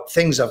about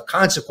things of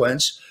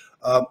consequence.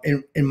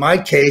 In my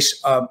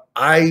case,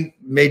 I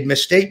made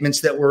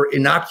misstatements that were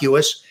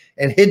innocuous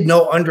and hid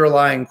no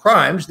underlying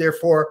crimes.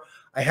 Therefore,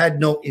 I had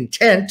no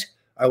intent.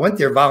 I went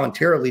there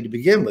voluntarily to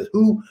begin with.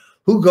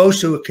 Who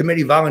goes to a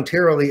committee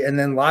voluntarily and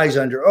then lies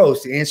under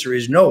oath? The answer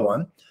is no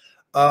one.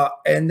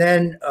 And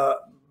then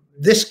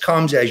this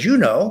comes, as you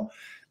know,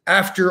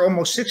 after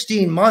almost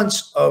 16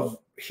 months of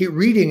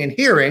reading and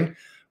hearing.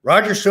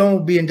 Roger Stone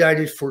will be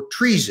indicted for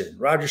treason.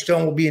 Roger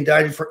Stone will be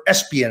indicted for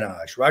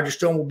espionage. Roger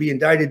Stone will be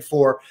indicted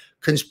for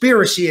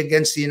conspiracy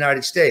against the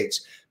United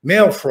States,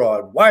 mail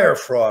fraud, wire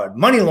fraud,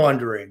 money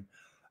laundering.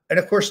 And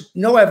of course,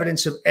 no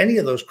evidence of any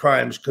of those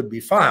crimes could be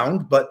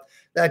found, but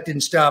that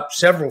didn't stop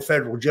several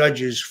federal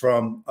judges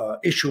from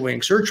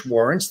issuing search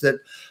warrants that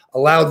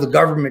allowed the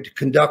government to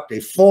conduct a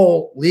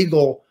full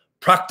legal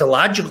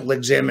proctological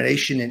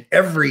examination in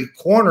every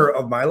corner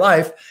of my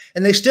life.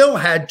 And they still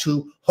had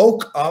to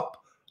hoke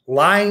up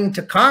lying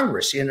to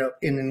Congress in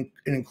an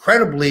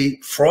incredibly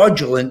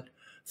fraudulent,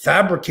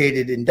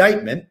 fabricated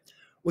indictment,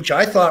 which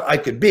I thought I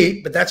could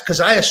beat, but that's because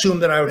I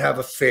assumed that I would have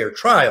a fair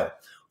trial.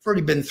 I've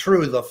already been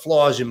through the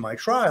flaws in my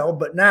trial,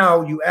 but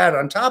now you add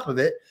on top of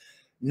it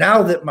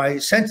now that my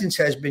sentence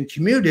has been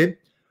commuted,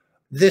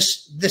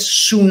 this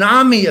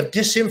tsunami of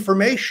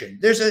disinformation.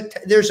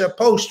 There's a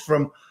post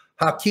from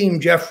Hakeem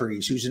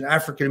Jeffries, who's an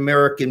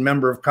African-American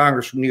member of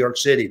Congress from New York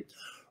City.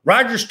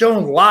 Roger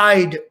Stone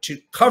lied to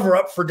cover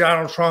up for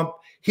Donald Trump.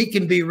 He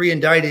can be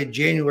reindicted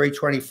January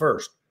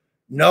 21st.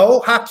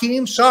 No,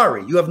 Hakeem,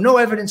 sorry. You have no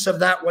evidence of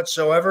that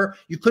whatsoever.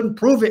 You couldn't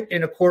prove it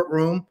in a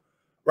courtroom.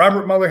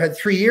 Robert Mueller had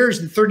 3 years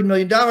and $30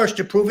 million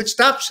to prove it.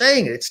 Stop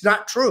saying it. It's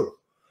not true.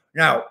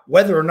 Now,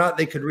 whether or not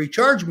they could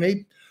recharge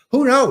me,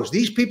 who knows?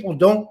 These people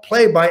don't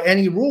play by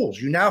any rules.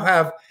 You now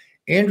have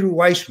Andrew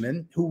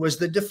Weissman, who was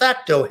the de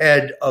facto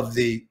head of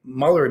the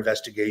Mueller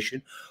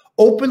investigation,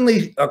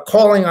 openly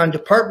calling on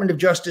Department of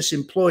Justice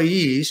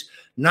employees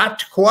not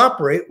to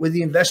cooperate with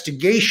the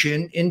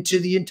investigation into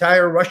the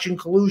entire Russian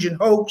collusion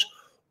hoax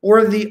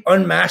or the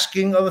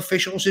unmasking of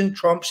officials in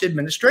Trump's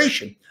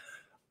administration.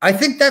 I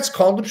think that's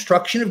called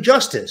obstruction of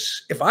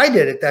justice. If I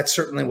did it, that's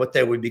certainly what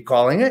they would be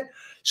calling it.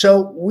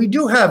 So we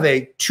do have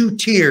a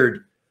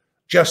two-tiered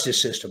justice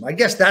system. I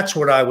guess that's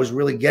what I was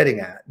really getting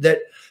at, that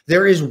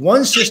there is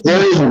one system.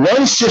 There is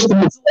one system.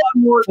 It's a lot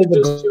more than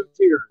just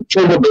two-tiered.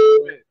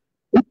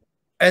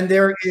 And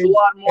there is a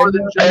lot more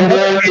than just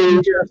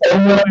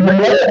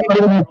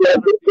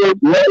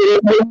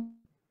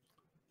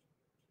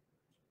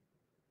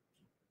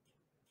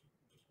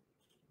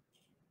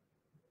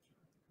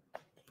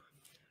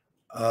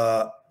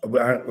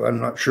I'm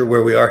not sure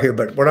where we are here,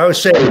 but what I was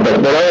saying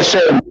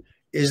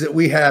is that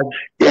we have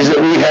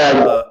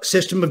a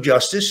system of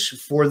justice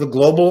for the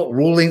global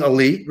ruling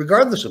elite,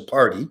 regardless of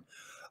party,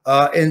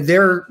 and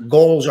their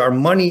goals are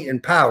money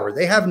and power.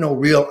 They have no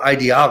real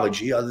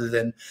ideology other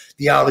than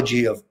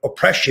theology of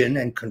oppression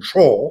and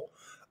control.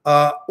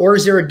 Or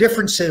is there a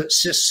different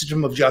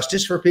system of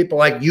justice for people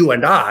like you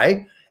and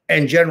I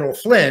and General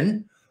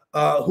Flynn,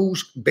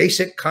 whose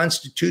basic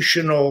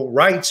constitutional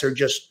rights are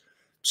just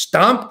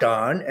stomped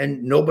on,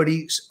 and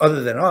nobody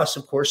other than us,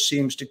 of course,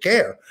 seems to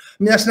care?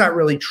 I mean, that's not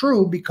really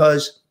true,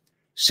 because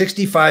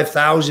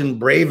 65,000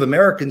 brave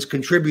Americans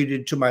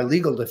contributed to my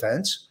legal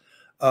defense.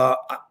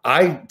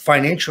 I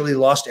financially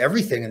lost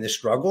everything in this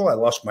struggle. I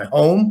lost my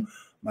home,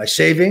 my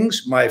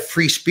savings, my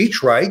free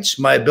speech rights,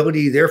 my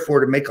ability, therefore,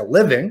 to make a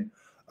living,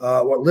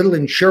 what little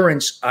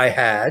insurance I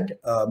had.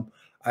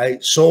 I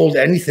sold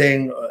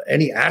anything,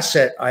 any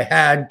asset I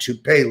had to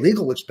pay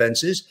legal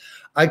expenses.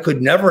 I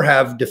could never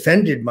have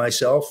defended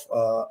myself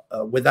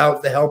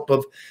without the help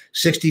of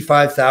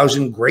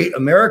 65,000 great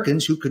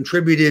Americans who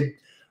contributed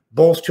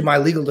both to my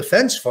legal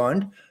defense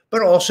fund,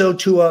 but also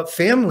to a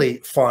family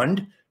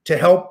fund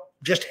to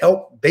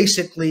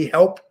basically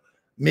help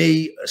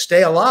me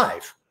stay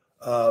alive.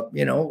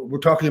 You know, we're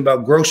talking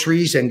about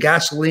groceries and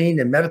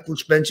gasoline and medical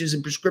expenses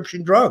and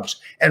prescription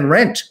drugs and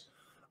rent.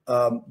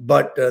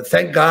 But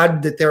thank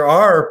God that there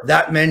are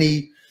that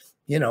many,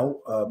 you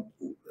know,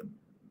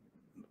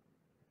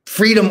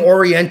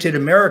 freedom-oriented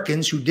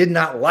Americans who did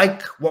not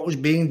like what was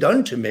being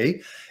done to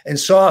me and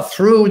saw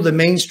through the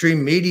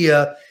mainstream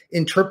media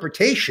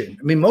interpretation.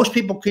 I mean, most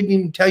people couldn't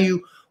even tell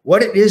you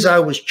what it is I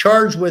was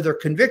charged with or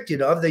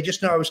convicted of. They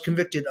just know I was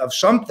convicted of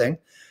something.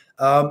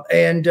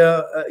 You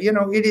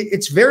know,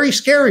 it's very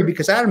scary,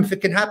 because, Adam, if it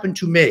can happen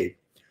to me,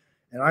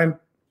 and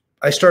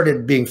I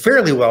started being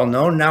fairly well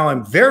known, now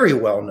I'm very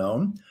well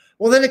known,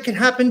 well, then it can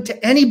happen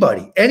to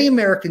anybody. Any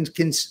Americans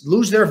can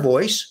lose their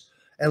voice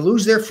and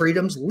lose their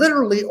freedoms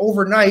literally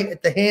overnight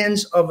at the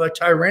hands of a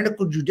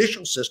tyrannical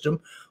judicial system,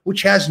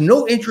 which has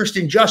no interest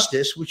in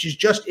justice, which is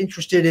just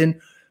interested in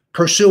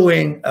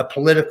pursuing a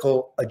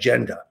political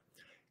agenda.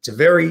 It's a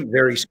very,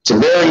 very,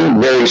 yeah.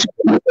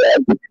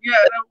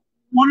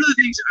 One of the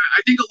things,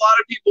 I think a lot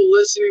of people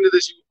listening to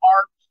this who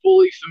aren't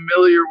fully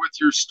familiar with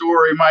your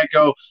story might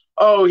go,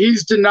 oh,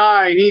 he's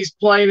denying, he's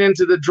playing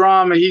into the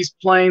drama, he's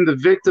playing the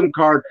victim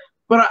card.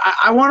 But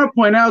I want to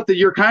point out that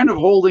you're kind of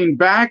holding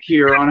back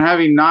here on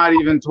having not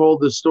even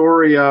told the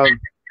story of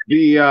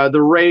the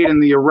raid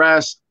and the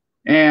arrest,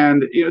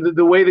 and you know,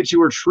 the way that you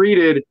were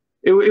treated.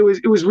 It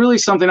was really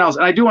something else.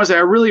 And I do want to say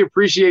I really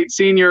appreciate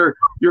seeing your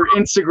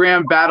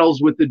Instagram battles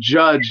with the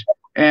judge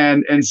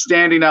and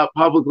standing up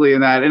publicly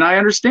in that. And I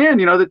understand,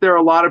 you know, that there are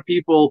a lot of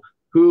people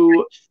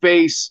who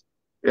face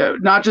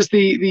not just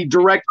the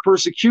direct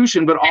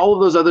persecution, but all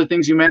of those other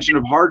things you mentioned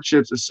of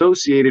hardships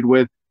associated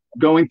with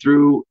going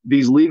through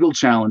these legal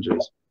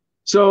challenges.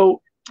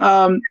 So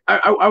I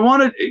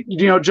want to,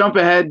 you know, jump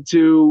ahead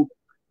to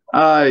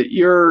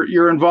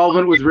your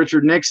involvement with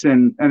Richard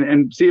Nixon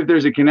and see if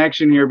there's a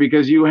connection here,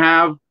 because you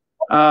have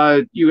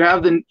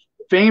the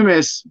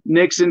famous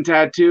Nixon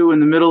tattoo in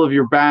the middle of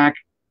your back.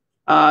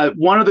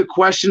 One of the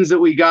questions that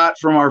we got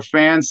from our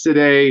fans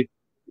today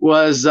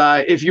was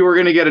if you were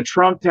going to get a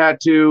Trump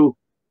tattoo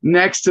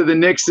next to the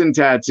Nixon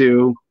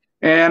tattoo.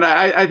 And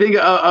I think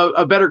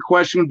a better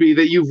question would be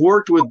that you've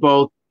worked with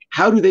both.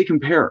 How do they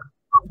compare?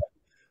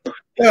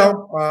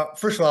 Well,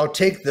 first of all, I'll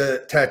take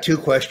the tattoo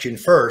question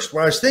first.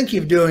 What I was thinking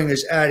of doing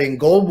is adding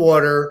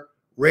Goldwater,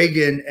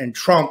 Reagan, and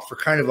Trump for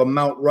kind of a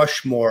Mount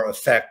Rushmore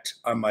effect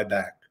on my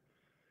back.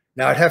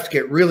 Now, I'd have to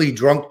get really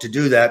drunk to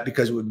do that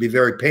because it would be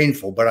very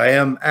painful, but I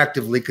am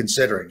actively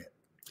considering it.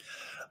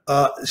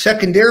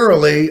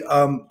 Secondarily,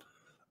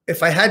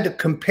 if I had to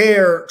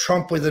compare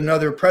Trump with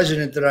another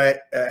president that I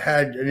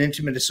had an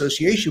intimate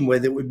association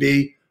with, it would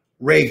be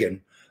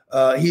Reagan.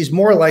 He's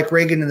more like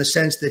Reagan in the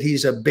sense that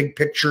he's a big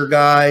picture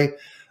guy.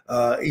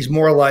 He's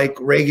more like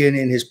Reagan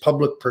in his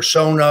public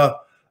persona.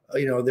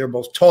 They're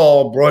both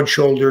tall,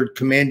 broad-shouldered,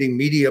 commanding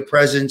media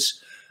presence.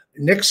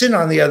 Nixon,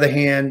 on the other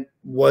hand,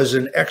 was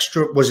an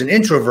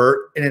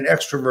introvert in an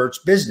extrovert's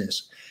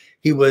business.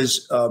 He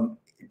was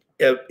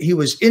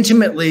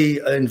intimately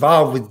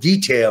involved with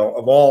detail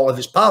of all of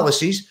his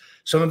policies.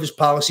 Some of his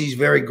policies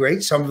very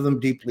great, some of them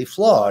deeply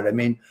flawed. I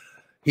mean,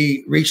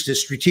 he reached a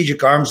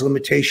strategic arms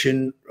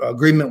limitation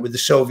agreement with the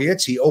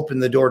Soviets. He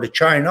opened the door to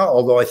China,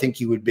 although I think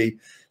he would be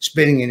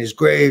spinning in his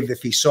grave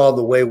if he saw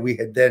the way we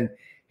had then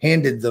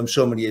handed them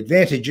so many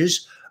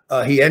advantages.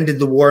 He ended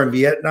the war in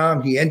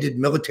Vietnam. He ended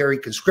military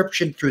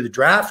conscription through the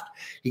draft.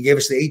 He gave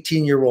us the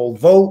 18-year-old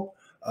vote.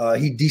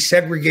 He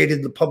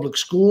desegregated the public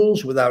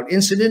schools without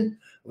incident,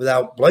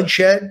 without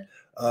bloodshed.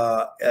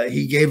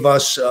 He gave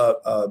us,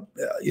 the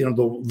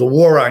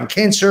war on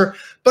cancer,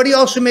 but he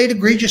also made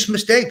egregious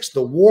mistakes,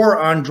 the war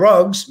on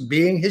drugs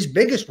being his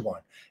biggest one.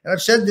 And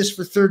I've said this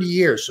for 30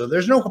 years, so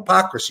there's no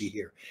hypocrisy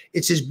here.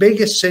 It's his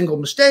biggest single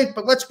mistake,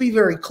 but let's be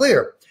very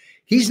clear.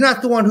 He's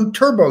not the one who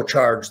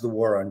turbocharged the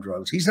war on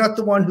drugs. He's not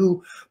the one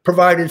who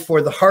provided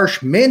for the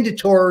harsh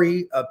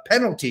mandatory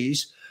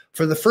penalties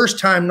for the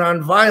first-time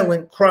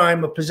nonviolent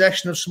crime of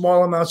possession of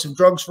small amounts of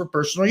drugs for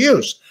personal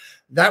use.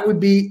 That would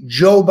be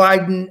Joe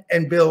Biden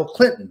and Bill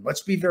Clinton.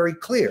 Let's be very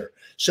clear.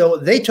 So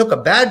they took a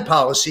bad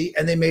policy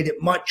and they made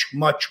it much,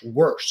 much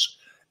worse.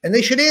 And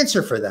they should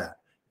answer for that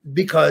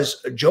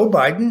because Joe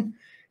Biden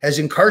has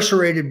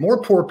incarcerated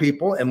more poor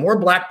people and more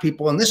black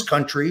people in this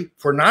country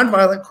for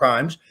nonviolent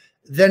crimes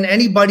than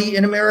anybody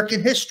in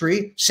American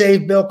history,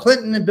 save Bill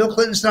Clinton, and Bill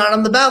Clinton's not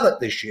on the ballot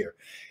this year.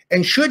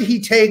 And should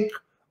he take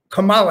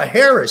Kamala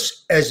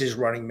Harris as his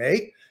running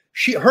mate,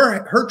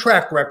 her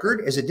track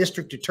record as a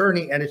district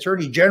attorney and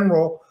attorney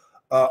general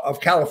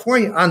of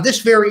California on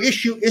this very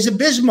issue is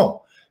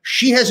abysmal.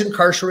 She has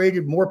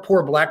incarcerated more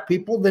poor black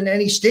people than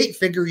any state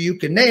figure you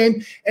can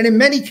name. And in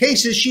many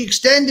cases, she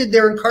extended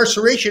their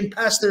incarceration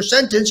past their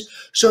sentence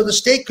so the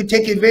state could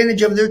take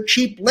advantage of their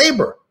cheap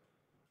labor.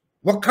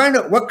 What kind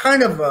of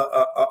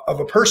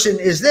a person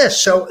is this?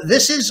 So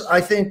this is,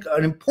 I think,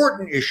 an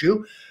important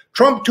issue.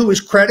 Trump, to his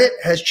credit,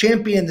 has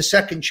championed the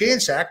Second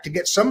Chance Act to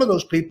get some of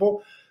those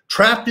people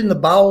trapped in the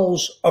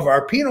bowels of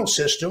our penal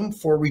system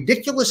for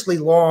ridiculously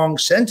long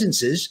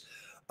sentences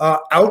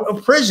out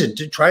of prison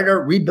to try to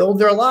rebuild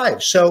their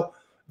lives. So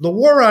the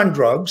war on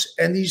drugs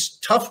and these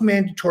tough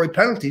mandatory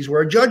penalties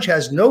where a judge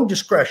has no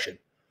discretion.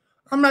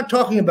 I'm not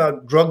talking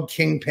about drug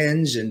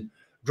kingpins and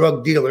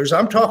drug dealers.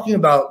 I'm talking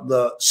about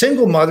the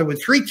single mother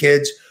with 3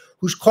 kids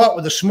who's caught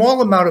with a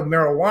small amount of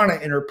marijuana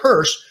in her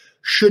purse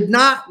should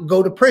not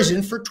go to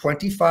prison for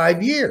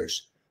 25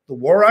 years. The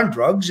war on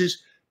drugs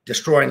is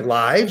destroying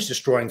lives,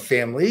 destroying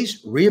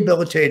families,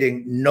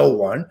 rehabilitating no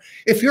one.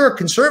 If you're a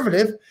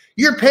conservative,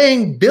 you're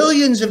paying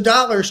billions of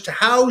dollars to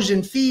house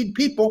and feed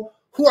people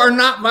who are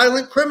not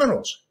violent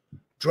criminals.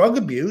 Drug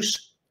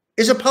abuse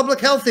is a public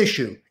health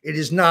issue. It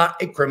is not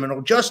a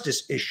criminal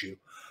justice issue.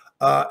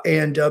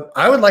 And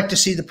I would like to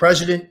see the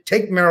president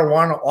take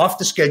marijuana off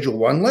the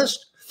Schedule I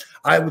list.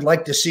 I would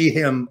like to see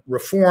him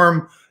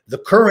reform the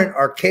current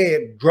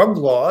archaic drug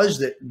laws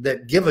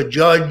that give a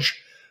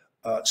judge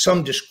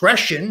some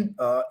discretion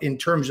in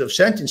terms of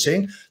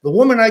sentencing. The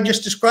woman I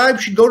just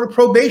described should go to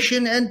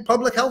probation and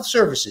public health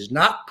services,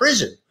 not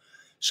prison.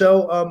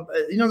 So,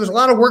 there's a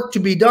lot of work to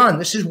be done.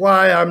 This is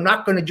why I'm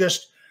not going to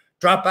just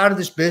drop out of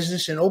this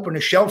business and open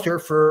a shelter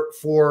for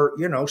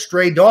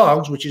stray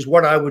dogs, which is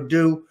what I would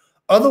do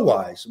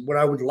otherwise, what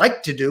I would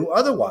like to do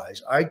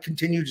otherwise. I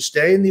continue to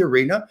stay in the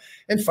arena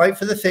and fight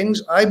for the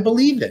things I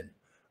believe in.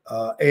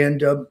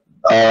 Drug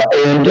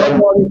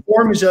law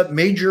reform is a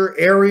major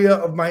area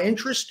of my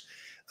interest.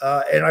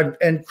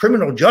 And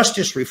criminal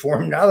justice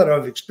reform, now that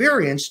I've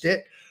experienced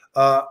it,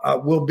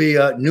 will be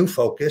a new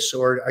focus,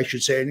 or I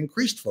should say an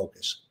increased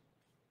focus.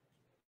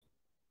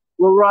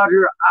 Well,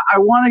 Roger, I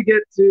want to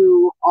get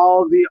to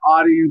all the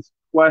audience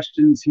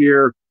questions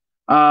here.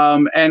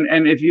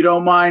 And if you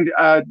don't mind,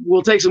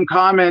 we'll take some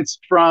comments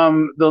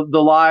from the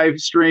live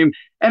stream.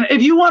 And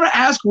if you want to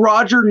ask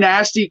Roger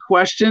nasty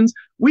questions,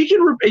 we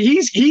can,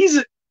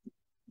 he's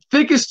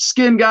thickest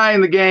skin guy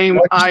in the game.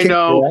 I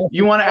know.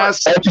 You want to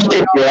ask?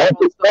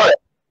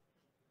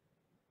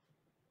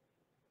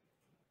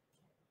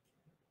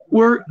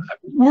 We're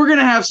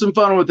gonna have some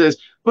fun with this.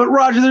 But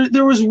Roger,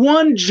 there was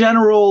one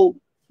general,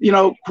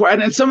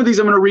 and some of these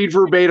I'm going to read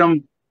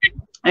verbatim,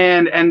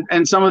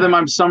 and some of them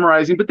I'm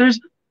summarizing. But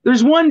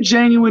there's one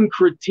genuine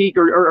critique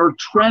or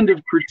trend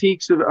of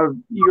critiques of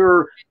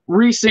your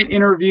recent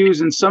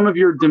interviews and some of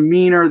your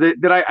demeanor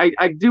that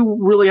I do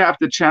really have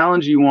to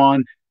challenge you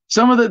on.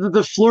 Some of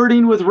the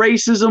flirting with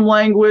racism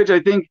language, I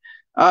think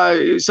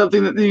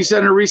something that you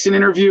said in a recent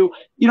interview.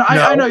 You know,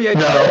 I know you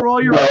for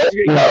all your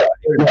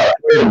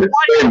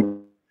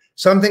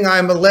something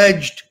I'm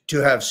alleged to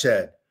have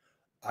said.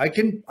 I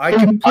can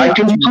point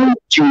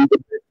to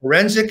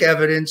forensic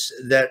evidence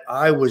that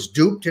I was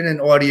duped in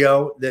an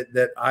audio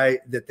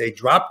that they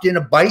dropped in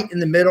a byte in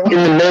the middle.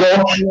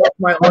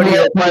 My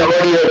audio.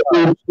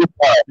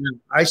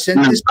 I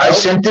sent this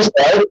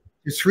out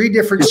to 3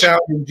 different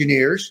sound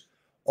engineers.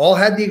 All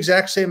had the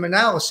exact same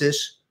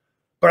analysis,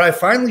 but I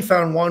finally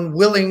found one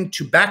willing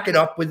to back it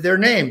up with their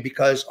name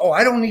because, oh,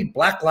 I don't need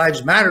Black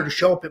Lives Matter to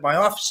show up at my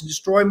office and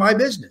destroy my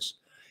business.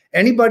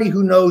 Anybody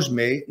who knows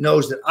me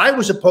knows that I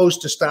was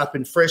opposed to stop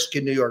and frisk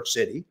in New York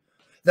City,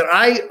 that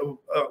I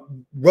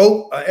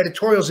wrote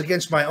editorials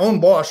against my own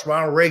boss,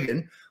 Ronald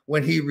Reagan,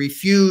 when he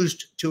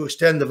refused to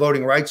extend the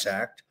Voting Rights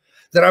Act,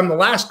 that I'm the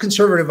last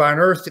conservative on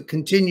earth that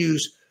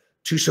continues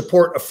to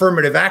support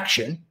affirmative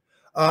action,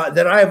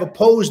 that I have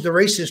opposed the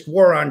racist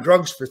war on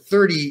drugs for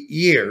 30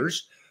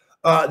 years,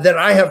 that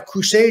I have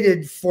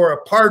crusaded for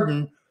a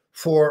pardon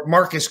for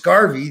Marcus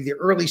Garvey, the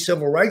early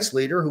civil rights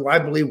leader, who I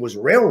believe was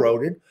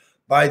railroaded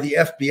by the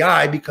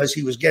FBI because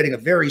he was getting a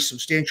very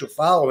substantial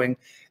following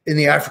in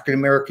the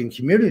African-American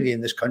community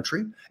in this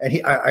country.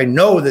 And I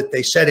know that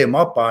they set him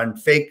up on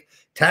fake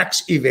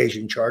tax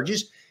evasion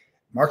charges.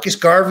 Marcus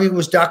Garvey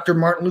was Dr.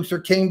 Martin Luther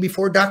King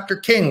before Dr.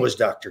 King was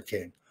Dr.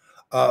 King.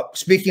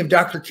 Speaking of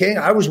Dr. King,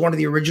 I was one of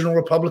the original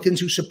Republicans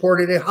who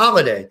supported a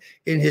holiday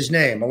in his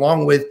name,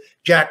 along with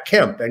Jack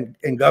Kemp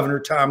and Governor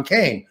Tom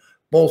Kean,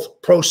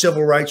 both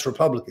pro-civil rights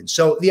Republicans.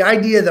 So the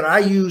idea that I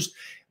used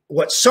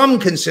what some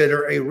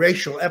consider a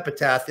racial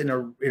epithet in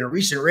a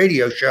recent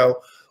radio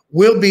show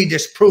will be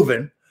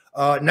disproven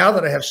now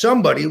that I have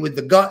somebody with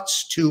the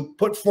guts to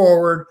put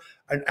forward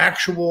an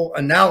actual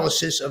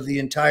analysis of the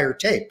entire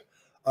tape.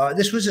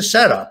 This was a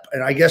setup,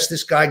 and I guess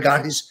this guy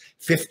got his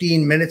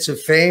 15 minutes of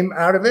fame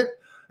out of it.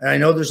 And I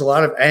know there's a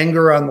lot of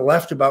anger on the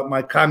left about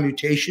my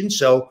commutation,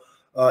 so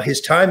his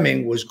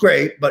timing was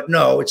great, but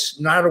no, it's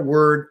not a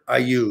word I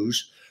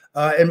use,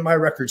 and my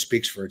record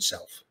speaks for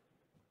itself.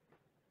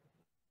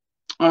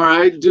 All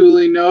right,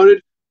 duly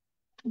noted.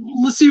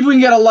 Let's see if we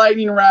can get a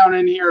lightning round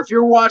in here. If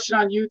you're watching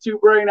on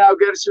YouTube right now,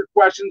 get us your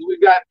questions.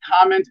 We've got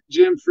Comment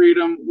Jim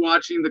Freedom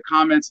watching the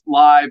comments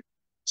live.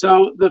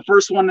 So the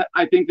first one that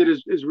I think that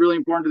is really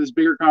important to this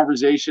bigger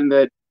conversation,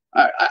 that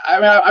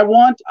I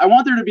want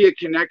there to be a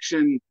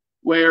connection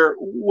where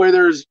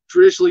there's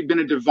traditionally been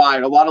a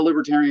divide. A lot of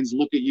libertarians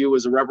look at you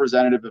as a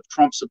representative of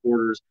Trump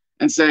supporters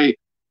and say,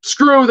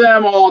 screw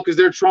them all because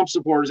they're Trump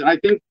supporters. And I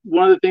think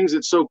one of the things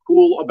that's so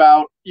cool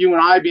about you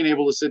and I being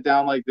able to sit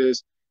down like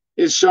this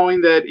is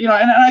showing that, you know,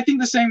 and I think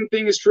the same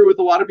thing is true with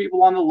a lot of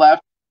people on the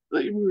left,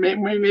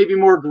 maybe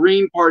more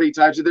Green Party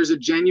types, that there's a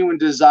genuine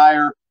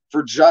desire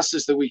for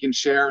justice that we can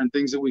share and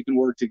things that we can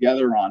work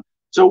together on.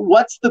 So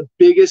what's the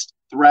biggest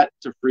threat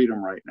to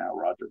freedom right now,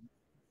 Roger?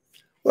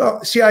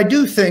 Well, see, I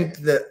do think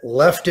that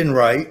left and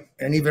right,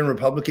 and even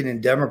Republican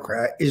and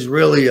Democrat, is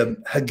really a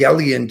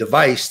Hegelian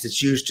device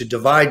that's used to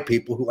divide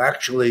people who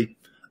actually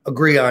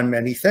agree on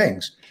many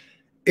things.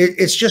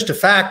 It's just a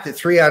fact that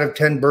 3 out of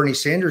 10 Bernie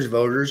Sanders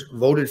voters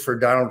voted for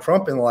Donald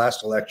Trump in the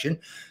last election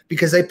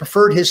because they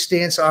preferred his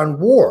stance on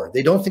war.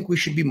 They don't think we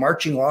should be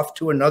marching off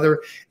to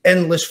another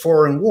endless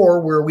foreign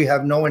war where we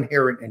have no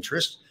inherent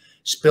interest,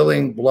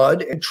 spilling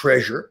blood and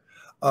treasure.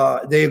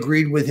 They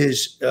agreed with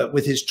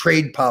his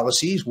trade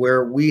policies,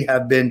 where we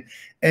have been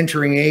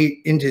entering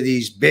into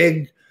these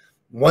big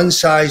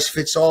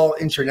one-size-fits-all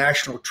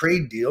international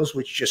trade deals,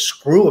 which just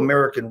screw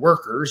American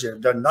workers and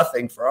have done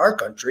nothing for our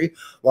country,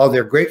 while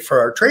they're great for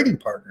our trading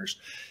partners.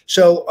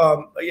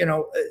 So, you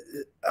know,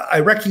 I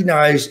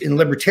recognize in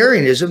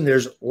libertarianism,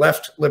 there's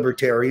left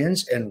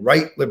libertarians and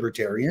right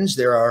libertarians.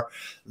 There are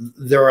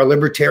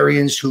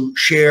libertarians who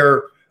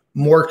share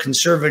more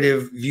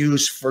conservative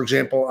views, for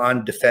example,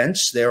 on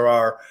defense. There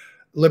are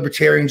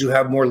libertarians who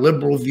have more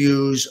liberal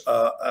views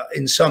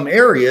in some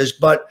areas,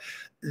 but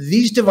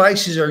these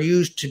devices are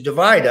used to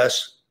divide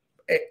us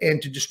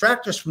and to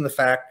distract us from the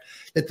fact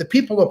that the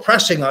people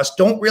oppressing us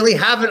don't really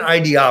have an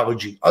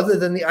ideology other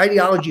than the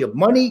ideology of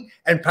money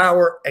and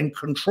power and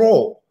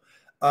control,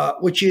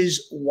 which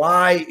is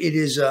why it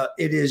is.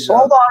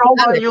 Hold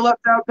on. You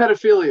left out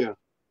pedophilia.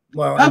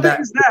 Well, how big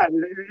is that?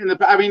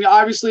 I mean,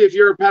 obviously, if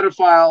you're a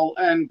pedophile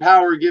and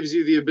power gives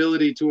you the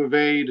ability to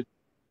evade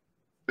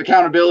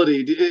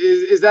accountability,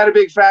 is that a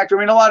big factor?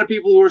 I mean, a lot of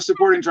people who are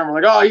supporting Trump are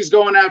like, "Oh, he's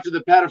going after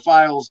the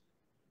pedophiles."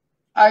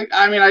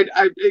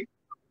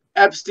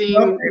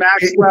 Epstein,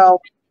 Maxwell.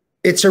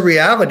 It's a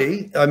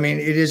reality. I mean,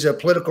 it is a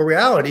political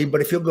reality. But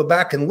if you'll go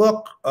back and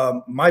look,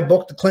 my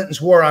book, The Clintons'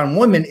 War on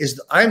Women,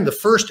 I'm the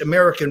first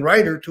American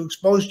writer to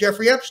expose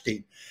Jeffrey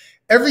Epstein.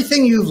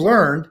 Everything you've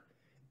learned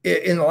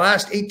in the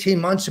last 18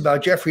 months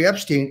about Jeffrey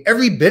Epstein,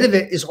 every bit of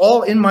it is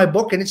all in my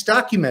book, and it's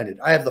documented.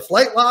 I have the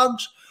flight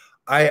logs.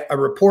 I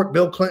report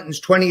Bill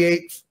Clinton's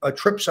 28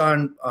 trips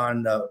on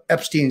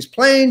Epstein's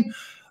plane.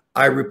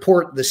 I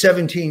report the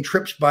 17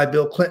 trips by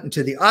Bill Clinton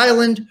to the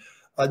island.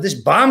 This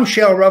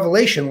bombshell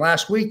revelation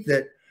last week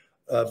that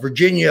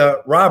Virginia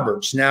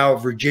Roberts, now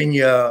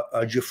Virginia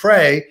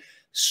Giuffre,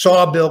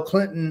 saw Bill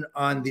Clinton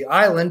on the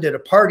island at a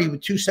party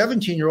with two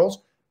 17-year-olds.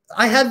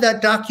 I had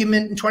that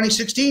document in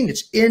 2016.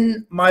 It's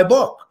in my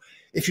book.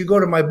 If you go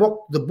to my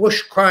book, The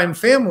Bush Crime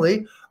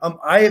Family,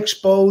 I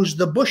expose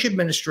the Bush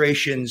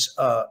administration's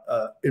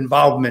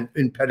involvement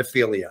in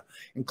pedophilia,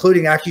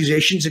 including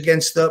accusations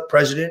against the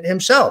president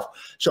himself.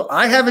 So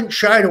I haven't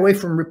shied away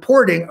from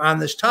reporting on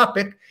this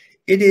topic.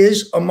 It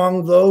is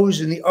among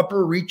those in the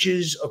upper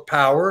reaches of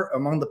power,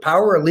 among the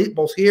power elite,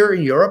 both here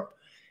in Europe.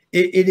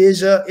 It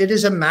is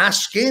a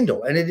mass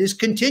scandal, and it is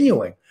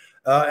continuing.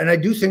 And I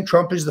do think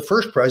Trump is the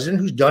first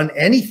president who's done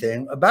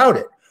anything about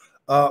it.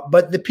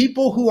 But the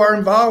people who are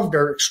involved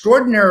are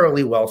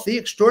extraordinarily wealthy,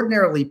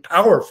 extraordinarily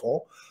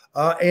powerful,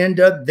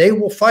 and they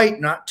will fight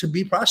not to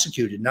be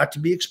prosecuted, not to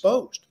be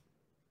exposed.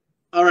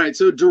 All right.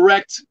 So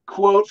direct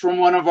quote from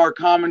one of our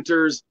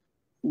commenters.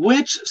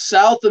 Which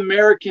South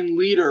American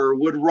leader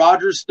would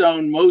Roger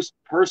Stone most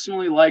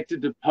personally like to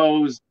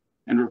depose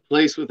and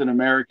replace with an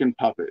American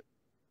puppet?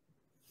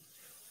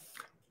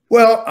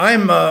 Well,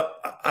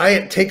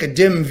 I take a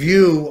dim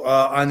view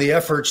on the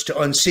efforts to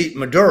unseat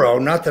Maduro.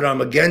 Not that I'm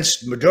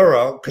against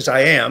Maduro, because I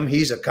am.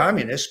 He's a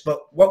communist.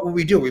 But what will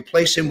we do?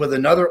 Replace him with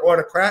another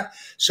autocrat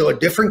so a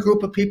different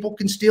group of people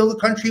can steal the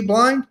country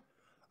blind?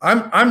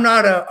 I'm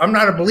not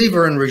a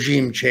believer in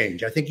regime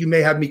change. I think you may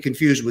have me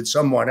confused with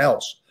someone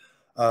else.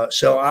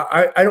 So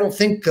I don't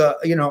think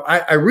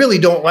I really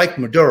don't like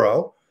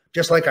Maduro,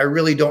 just like I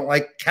really don't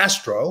like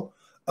Castro.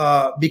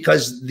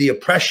 Because the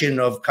oppression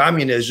of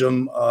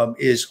communism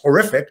is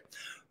horrific.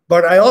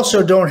 But I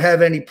also don't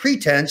have any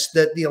pretense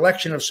that the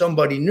election of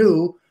somebody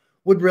new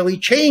would really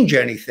change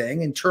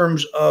anything in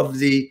terms of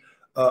the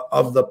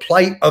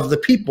plight of the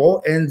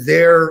people and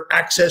their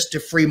access to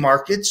free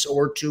markets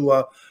or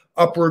to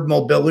upward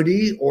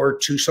mobility or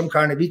to some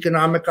kind of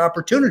economic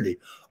opportunity.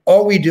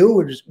 All we do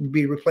would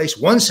be replace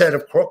one set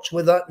of crooks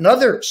with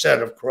another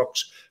set of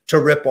crooks to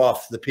rip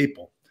off the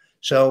people.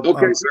 So,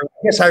 okay,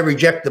 I guess I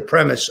reject the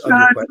premise of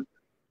your question.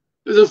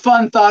 It was a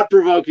fun,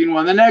 thought-provoking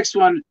one. The next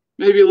one,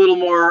 maybe a little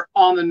more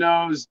on the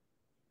nose,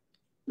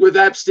 with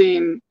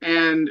Epstein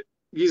and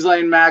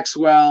Ghislaine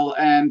Maxwell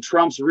and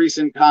Trump's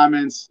recent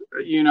comments,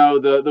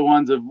 the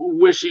ones of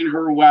wishing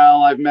her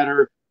well. I've met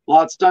her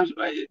lots of times.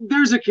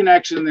 There's a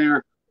connection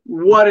there.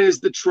 What is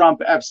the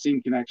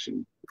Trump-Epstein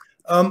connection?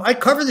 I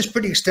cover this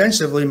pretty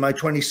extensively in my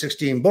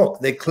 2016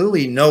 book. They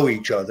clearly know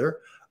each other.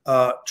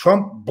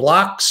 Trump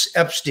blocks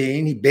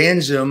Epstein. He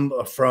bans him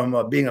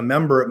from being a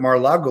member at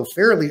Mar-a-Lago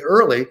fairly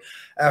early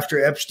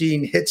after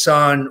Epstein hits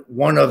on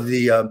one of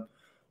the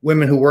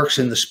women who works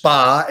in the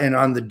spa and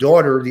on the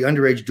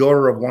underage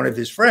daughter of one of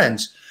his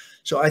friends.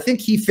 So I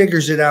think he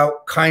figures it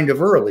out kind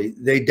of early.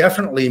 They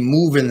definitely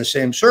move in the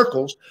same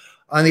circles.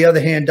 On the other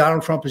hand,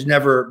 Donald Trump has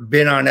never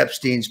been on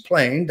Epstein's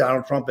plane.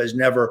 Donald Trump has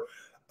never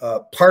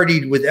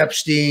partied with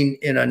Epstein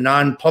in a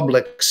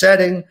non-public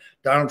setting.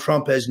 Donald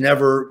Trump has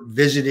never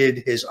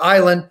visited his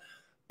island.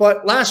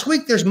 But last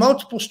week, there's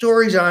multiple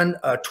stories on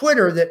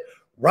Twitter that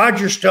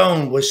Roger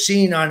Stone was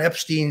seen on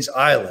Epstein's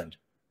island.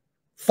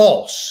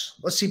 False.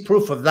 Let's see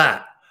proof of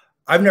that.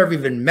 I've never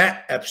even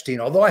met Epstein,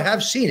 although I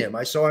have seen him.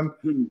 I saw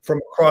him from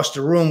across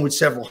the room with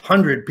several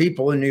hundred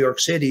people in New York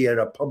City at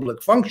a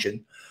public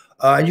function.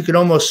 You can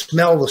almost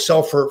smell the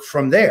sulfur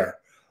from there.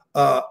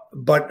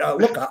 But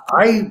look,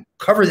 I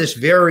cover this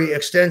very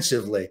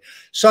extensively.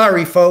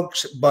 Sorry,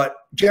 folks, but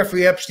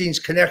Jeffrey Epstein's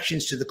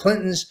connections to the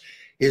Clintons,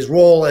 his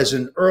role as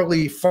an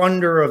early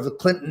funder of the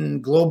Clinton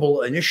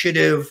Global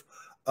Initiative,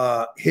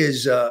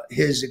 his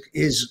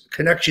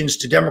connections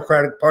to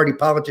Democratic Party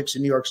politics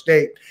in New York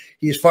State,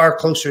 he is far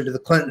closer to the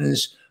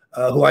Clintons,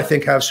 who I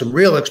think have some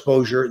real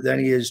exposure, than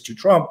he is to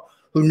Trump,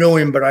 who knew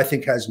him, but I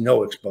think has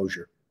no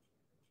exposure.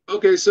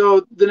 Okay,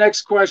 so the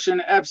next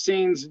question,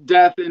 Epstein's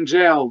death in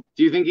jail.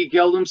 Do you think he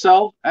killed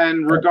himself?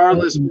 And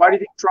regardless, why do you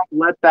think Trump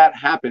let that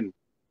happen?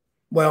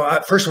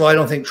 Well, first of all, I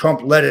don't think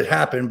Trump let it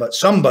happen, but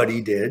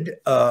somebody did.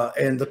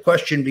 And the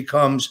question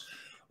becomes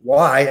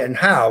why and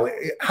how.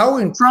 How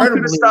incredibly Trump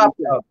could have stopped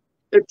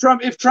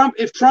it.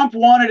 If Trump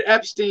wanted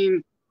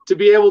Epstein to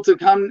be able to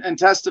come and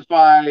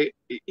testify,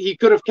 he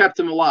could have kept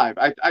him alive.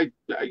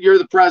 You're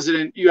the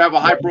president. You have a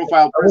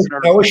high-profile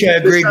prisoner. I wish I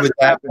agreed with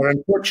that, but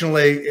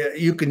unfortunately,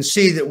 you can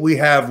see that we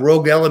have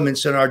rogue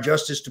elements in our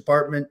Justice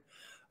Department.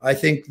 I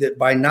think that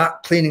by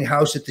not cleaning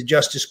house at the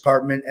Justice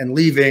Department and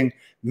leaving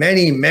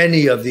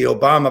many of the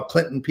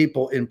Obama-Clinton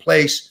people in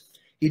place,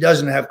 he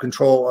doesn't have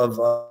control of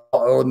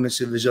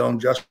elements of his own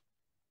Justice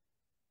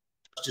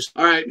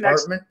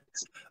Department.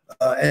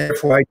 And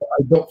therefore,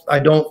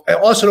 I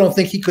also don't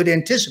think he could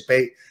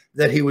anticipate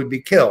that he would be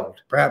killed.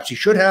 Perhaps he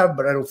should have,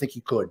 but I don't think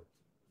he could.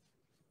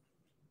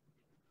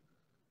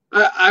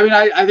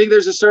 I think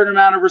there's a certain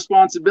amount of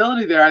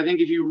responsibility there. I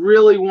think if you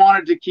really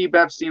wanted to keep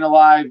Epstein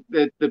alive,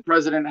 that the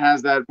president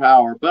has that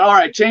power. But all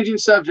right, changing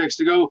subjects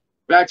to go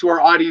back to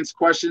our audience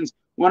questions.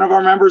 One of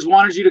our members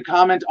wanted you to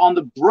comment on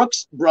the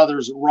Brooks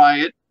Brothers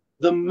riot,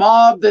 the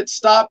mob that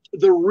stopped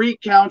the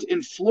recount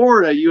in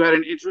Florida. You had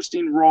an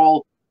interesting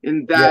role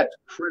in that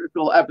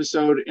critical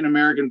episode in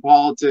American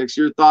politics.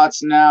 Your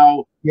thoughts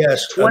now,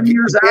 yes, 20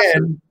 years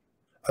after?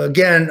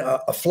 Again,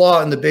 a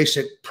flaw in the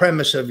basic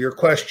premise of your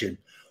question.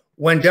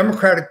 When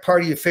Democratic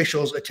Party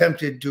officials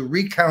attempted to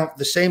recount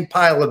the same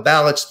pile of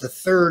ballots the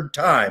third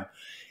time,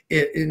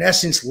 in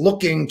essence,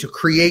 looking to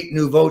create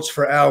new votes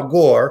for Al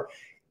Gore,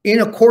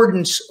 in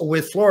accordance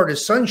with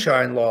Florida's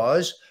sunshine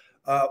laws,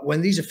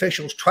 when these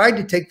officials tried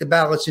to take the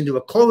ballots into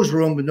a closed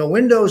room with no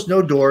windows,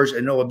 no doors,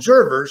 and no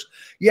observers,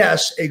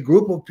 yes, a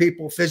group of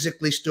people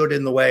physically stood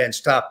in the way and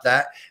stopped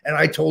that, and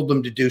I told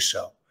them to do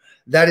so.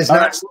 That is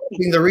not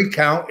stopping the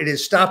recount. It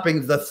is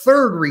stopping the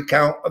third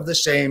recount of the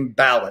same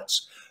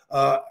ballots.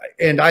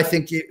 And I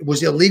think it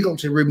was illegal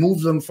to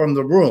remove them from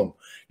the room.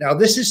 Now,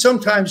 this is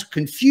sometimes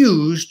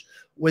confused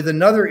with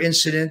another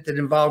incident that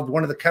involved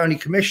one of the county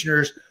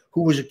commissioners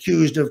who was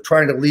accused of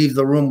trying to leave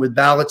the room with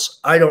ballots.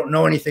 I don't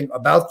know anything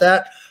about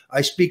that.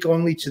 I speak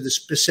only to the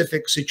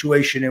specific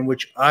situation in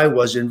which I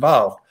was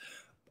involved.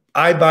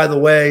 I, by the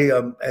way,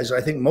 as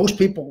I think most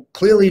people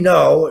clearly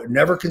know,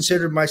 never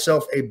considered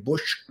myself a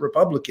Bush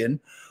Republican.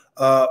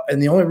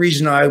 And the only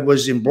reason I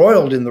was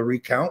embroiled in the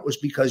recount was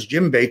because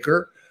Jim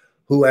Baker,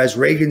 who as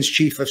Reagan's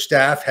chief of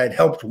staff had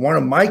helped one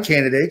of my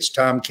candidates,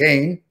 Tom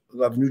Kean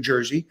of New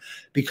Jersey,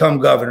 become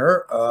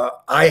governor.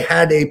 I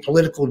had a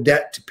political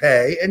debt to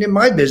pay. And in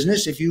my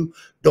business, if you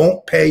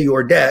don't pay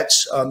your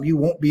debts, you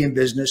won't be in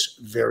business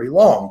very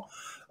long.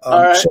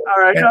 All right.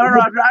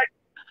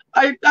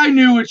 I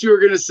knew what you were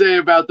going to say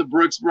about the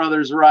Brooks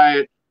Brothers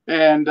riot,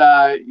 and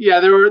yeah,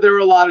 there were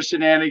a lot of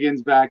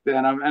shenanigans back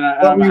then. I'm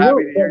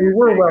happy to hear we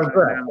were well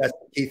dressed. That's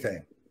the key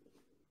thing.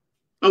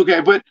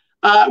 Okay, but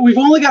we've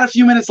only got a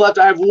few minutes left.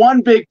 I have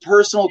one big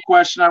personal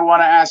question I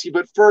want to ask you,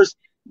 but first,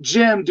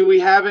 Jim, do we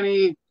have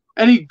any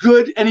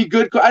good?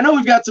 I know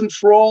we've got some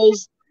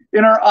trolls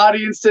in our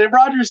audience today.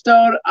 Roger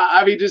Stone,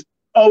 I mean, just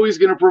always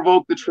going to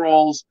provoke the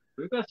trolls.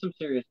 We've got some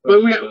serious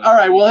questions. But all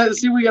right, well, let's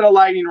see if we got a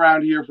lightning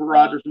round here for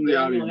Roger from the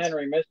audience.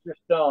 Henry, Mr.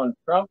 Stone,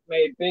 Trump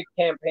made big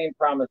campaign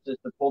promises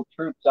to pull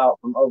troops out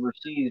from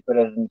overseas, but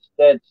has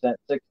instead sent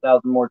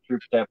 6,000 more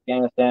troops to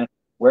Afghanistan.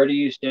 Where do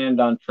you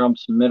stand on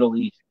Trump's Middle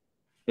East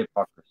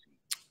hypocrisy?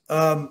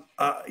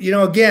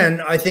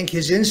 Again, I think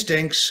his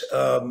instincts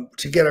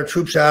to get our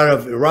troops out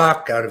of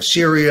Iraq, out of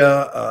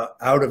Syria,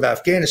 out of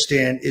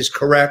Afghanistan is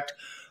correct.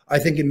 I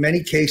think in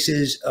many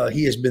cases,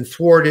 he has been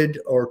thwarted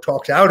or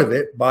talked out of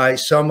it by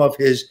some of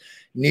his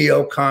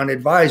neocon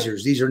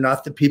advisors. These are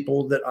not the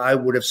people that I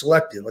would have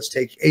selected. Let's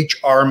take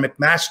H.R.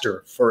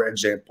 McMaster, for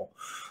example.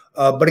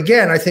 But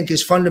again, I think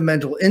his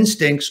fundamental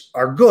instincts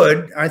are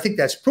good. I think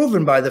that's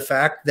proven by the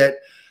fact that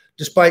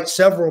despite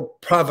several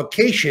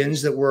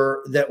provocations that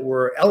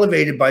were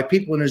elevated by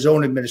people in his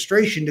own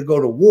administration to go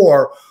to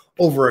war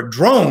over a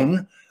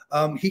drone,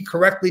 he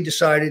correctly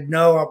decided,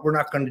 no, we're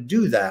not going to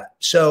do that.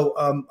 So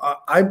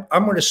I'm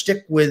going to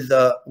stick with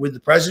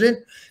the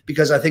president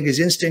because I think his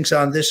instincts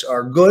on this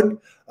are good.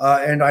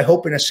 And I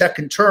hope in a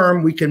second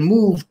term, we can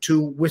move to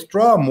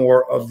withdraw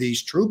more of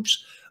these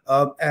troops,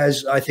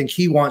 as I think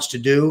he wants to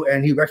do.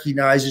 And he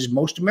recognizes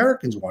most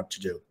Americans want to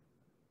do.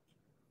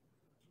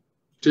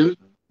 Jim?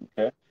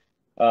 Okay.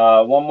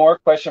 One more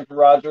question for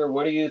Roger.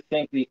 What do you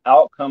think the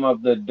outcome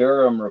of the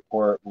Durham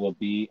report will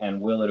be,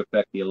 and will it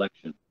affect the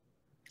election?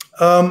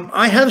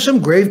 I have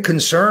some grave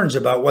concerns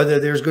about whether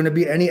there's going to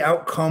be any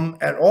outcome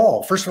at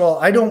all. First of all,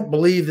 I don't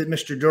believe that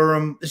Mr.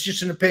 Durham, it's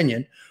just an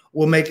opinion,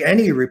 will make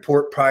any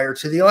report prior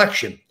to the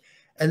election.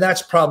 And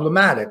that's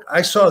problematic.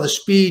 I saw the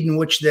speed in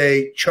which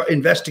they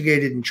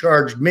investigated and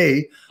charged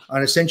me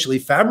on essentially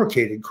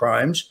fabricated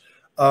crimes.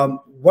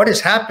 What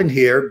has happened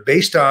here,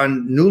 based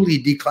on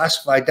newly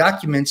declassified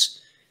documents,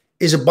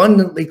 is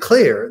abundantly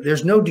clear.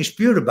 There's no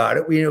dispute about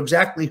it. We know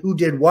exactly who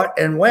did what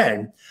and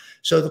when.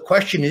 So the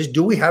question is,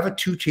 do we have a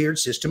two-tiered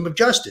system of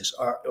justice?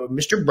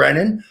 Mr.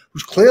 Brennan,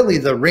 who's clearly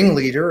the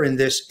ringleader in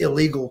this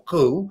illegal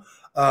coup,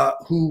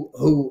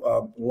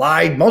 who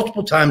lied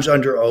multiple times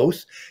under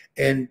oath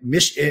and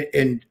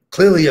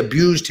clearly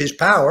abused his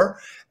power,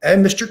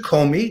 and Mr.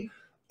 Comey.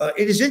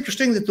 It is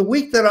interesting that the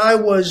week that I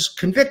was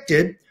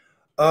convicted,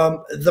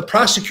 the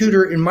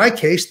prosecutor in my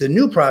case, the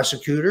new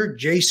prosecutor,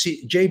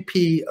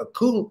 J.P.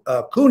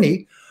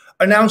 Cooney,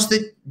 announced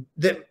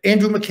that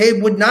Andrew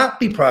McCabe would not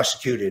be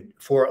prosecuted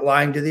for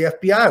lying to the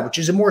FBI, which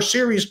is a more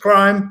serious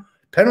crime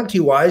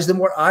penalty-wise than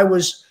what I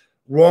was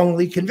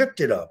wrongly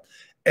convicted of.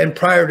 And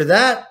prior to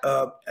that,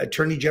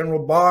 Attorney General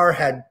Barr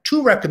had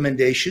two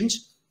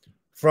recommendations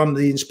from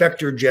the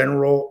Inspector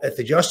General at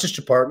the Justice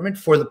Department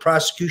for the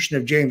prosecution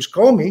of James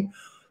Comey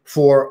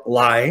for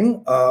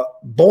lying,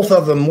 both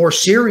of them more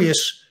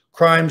serious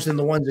crimes than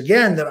the ones,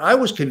 again, that I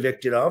was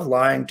convicted of,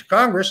 lying to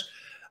Congress,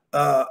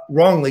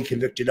 wrongly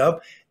convicted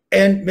of.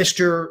 And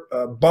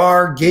Mr.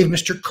 Barr gave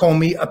Mr.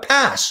 Comey a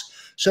pass.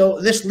 So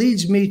this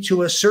leads me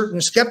to a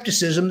certain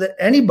skepticism that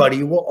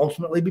anybody will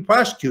ultimately be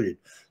prosecuted.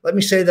 Let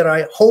me say that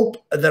I hope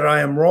that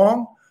I am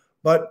wrong,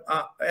 but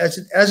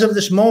as of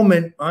this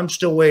moment, I'm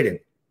still waiting.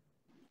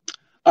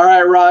 All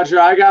right, Roger,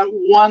 I got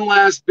one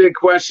last big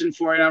question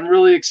for you. I'm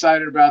really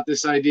excited about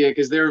this idea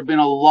because there have been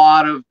a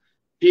lot of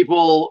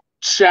people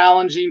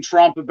challenging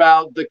Trump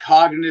about the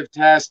cognitive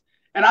test.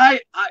 And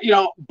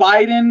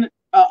Biden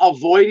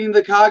avoiding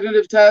the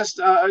cognitive test,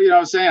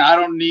 saying, I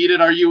don't need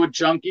it. Are you a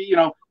junkie?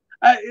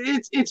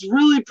 It's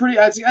really pretty,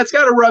 it's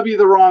got to rub you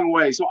the wrong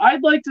way. So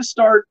I'd like to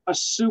start a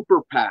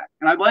super PAC,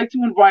 and I'd like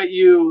to invite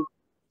you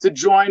to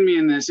join me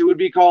in this. It would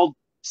be called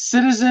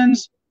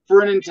Citizens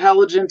for an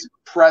Intelligent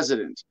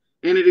President.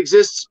 And it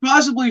exists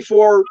possibly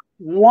for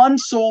one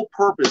sole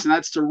purpose, and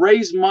that's to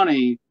raise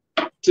money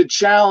to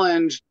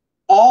challenge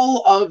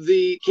all of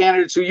the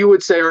candidates who you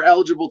would say are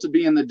eligible to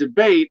be in the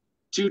debate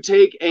to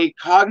take a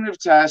cognitive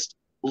test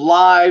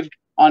live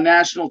on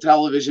national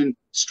television,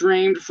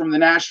 streamed from the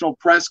National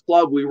Press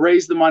Club. We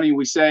raise the money.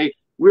 We say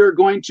we're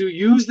going to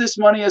use this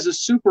money as a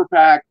super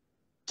PAC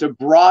to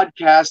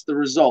broadcast the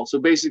results. So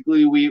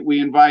basically, we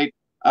invite,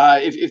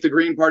 if the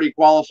Green Party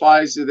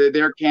qualifies,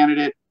 their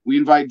candidate, we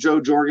invite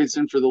Joe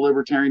Jorgensen for the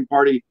Libertarian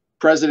Party,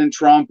 President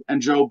Trump,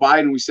 and Joe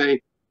Biden. We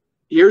say,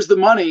 here's the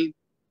money,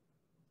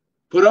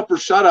 put up or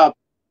shut up,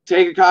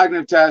 take a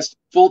cognitive test,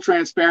 full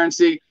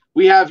transparency.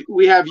 We have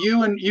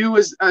you, and you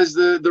as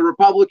the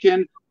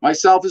Republican,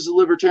 myself as a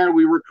Libertarian.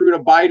 We recruit a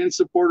Biden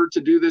supporter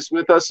to do this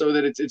with us so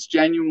that it's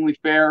genuinely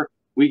fair.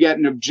 We get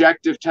an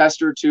objective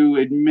tester to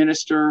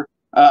administer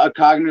a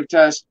cognitive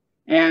test,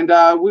 and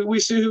we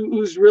see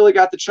who's really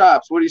got the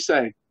chops. What do you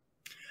say?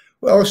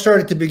 Well, I'll start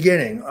at the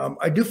beginning.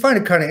 I do find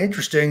it kind of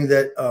interesting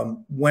that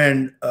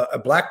when a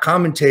black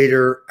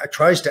commentator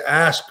tries to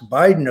ask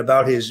Biden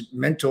about his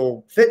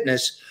mental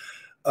fitness,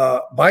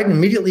 Biden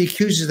immediately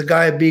accuses the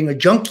guy of being a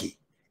junkie.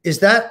 Is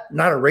that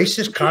not a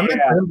racist comment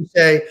for him to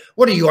say,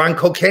 what are you, on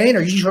cocaine?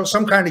 Are you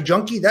some kind of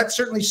junkie? That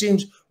certainly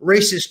seems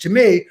racist to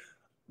me.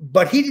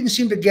 But he didn't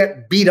seem to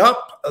get beat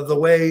up the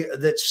way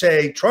that,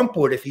 say, Trump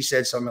would if he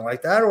said something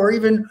like that, or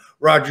even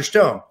Roger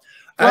Stone.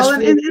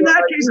 Well, in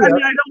that case, I don't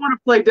want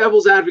to play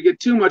devil's advocate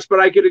too much, but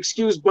I could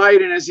excuse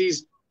Biden as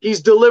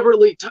he's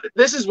deliberately,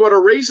 this is what a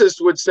racist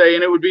would say,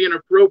 and it would be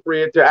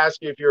inappropriate to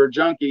ask you if you're a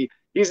junkie.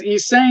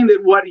 He's saying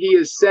that what he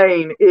is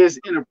saying is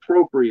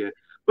inappropriate.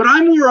 But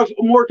I'm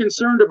more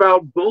concerned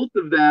about both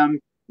of them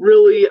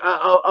really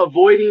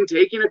avoiding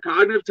taking a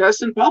cognitive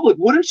test in public.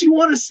 Wouldn't you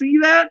want to see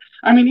that?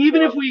 I mean,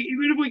 even if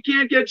we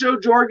can't get Joe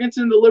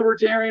Jorgensen, the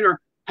Libertarian, or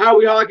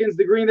Howie Hawkins,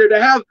 the Green, there,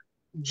 to have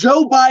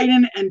Joe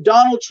Biden and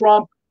Donald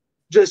Trump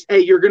just, hey,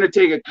 you're going to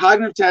take a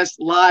cognitive test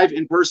live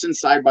in person,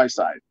 side by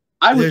side.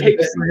 I would hate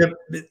to see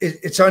it.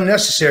 It's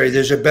unnecessary.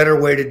 There's a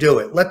better way to do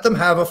it. Let them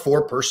have a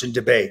 4-person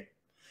debate.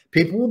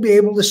 People will be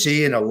able to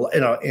see in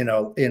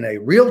a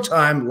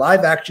real-time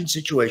live action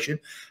situation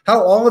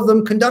how all of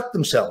them conduct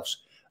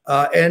themselves,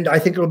 and I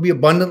think it'll be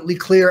abundantly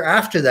clear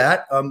after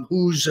that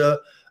who's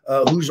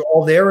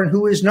all there and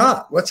who is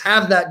not. Let's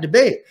have that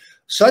debate.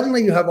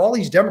 Suddenly, you have all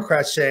these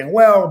Democrats saying,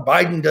 "Well,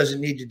 Biden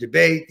doesn't need to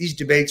debate. These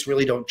debates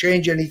really don't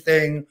change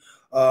anything.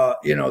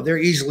 They're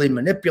easily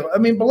manipulated." I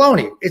mean,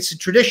 baloney. It's a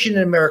tradition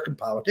in American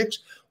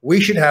politics.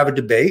 We should have a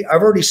debate.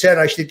 I've already said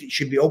I think it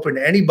should be open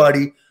to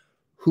anybody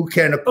who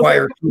can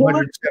acquire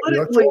 270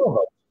 electoral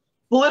votes.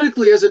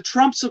 Politically, as a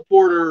Trump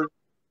supporter,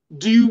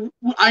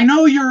 I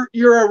know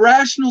you're a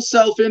rational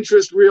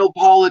self-interest,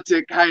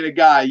 realpolitik kind of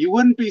guy. You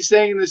wouldn't be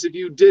saying this if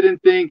you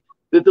didn't think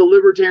that the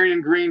Libertarian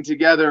and Green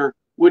together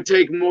would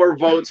take more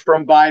votes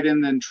from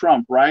Biden than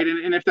Trump, right?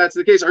 And if that's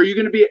the case, are you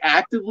going to be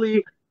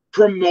actively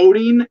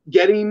promoting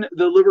getting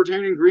the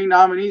Libertarian and Green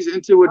nominees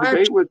into a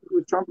debate with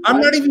Trump?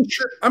 I'm not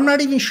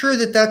even sure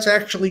that that's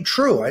actually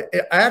true. I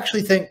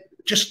actually think,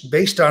 just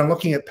based on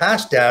looking at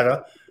past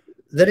data,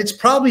 that it's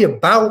probably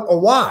about a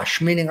wash,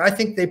 meaning I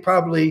think they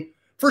probably,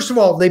 first of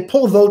all, they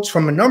pull votes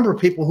from a number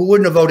of people who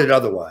wouldn't have voted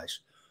otherwise,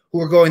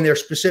 who are going there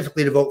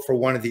specifically to vote for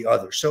one or the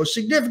other. So a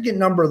significant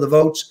number of the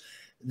votes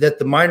that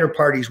the minor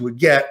parties would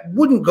get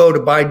wouldn't go to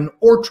Biden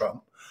or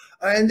Trump.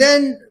 And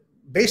then,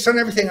 based on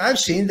everything I've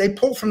seen, they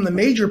pull from the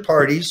major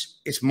parties.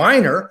 It's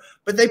minor,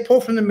 but they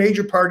pull from the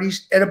major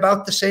parties at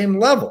about the same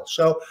level.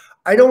 So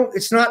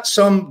it's not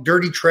some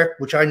dirty trick,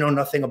 which I know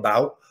nothing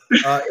about.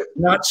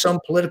 Not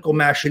some political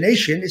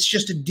machination. It's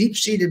just a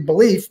deep-seated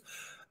belief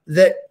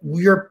that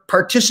your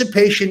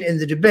participation in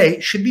the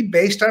debate should be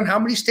based on how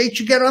many states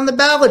you get on the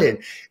ballot in.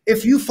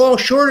 If you fall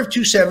short of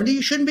 270,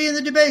 you shouldn't be in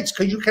the debates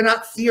because you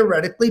cannot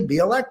theoretically be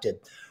elected.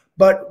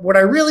 But what I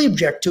really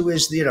object to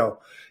is,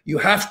 you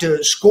have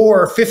to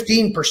score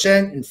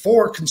 15% in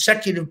 4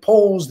 consecutive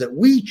polls that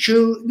we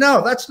choose.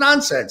 No, that's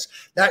nonsense.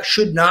 That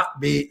should not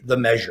be the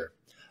measure.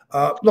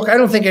 Look, I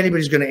don't think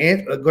anybody's going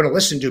to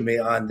listen to me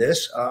on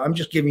this. I'm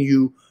just giving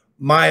you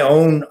my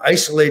own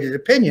isolated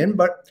opinion,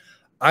 but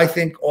I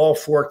think all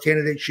 4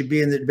 candidates should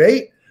be in the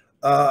debate.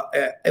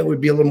 It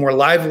would be a little more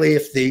lively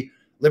if the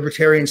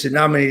Libertarians had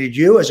nominated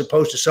you as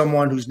opposed to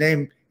someone whose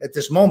name at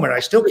this moment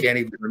I still can't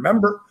even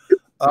remember,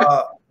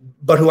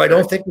 but who I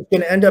don't think is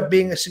going to end up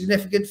being a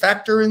significant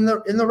factor in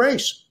the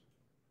race.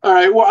 All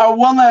right. Well,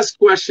 one last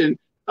question.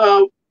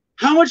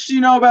 How much do you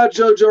know about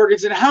Joe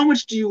Jorgensen? How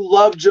much do you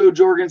love Joe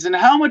Jorgensen?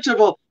 How much of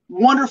a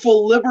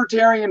wonderful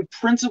libertarian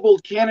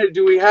principled candidate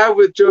do we have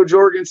with Joe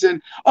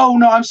Jorgensen? Oh,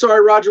 no, I'm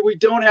sorry, Roger. We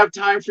don't have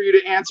time for you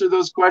to answer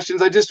those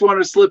questions. I just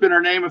want to slip in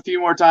her name a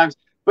few more times.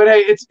 But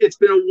hey, it's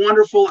been a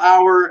wonderful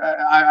hour.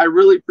 I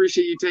really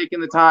appreciate you taking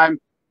the time.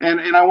 And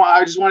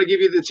I just want to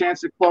give you the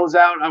chance to close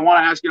out. I want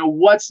to ask,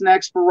 what's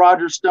next for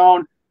Roger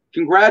Stone?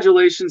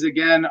 Congratulations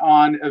again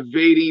on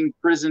evading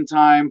prison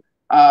time.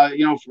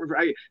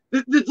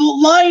 The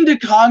lying to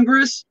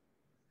Congress,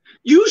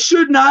 you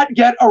should not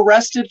get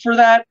arrested for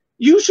that.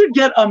 You should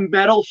get a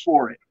medal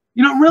for it.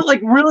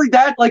 Really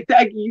that,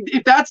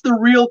 if that's the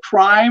real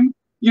crime,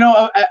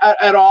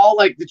 at all,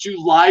 like that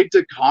you lied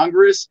to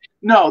Congress.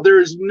 No, there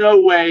is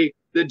no way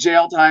that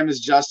jail time is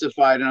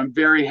justified. And I'm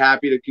very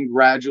happy to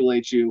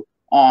congratulate you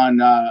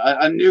on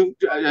a new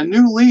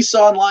lease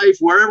on life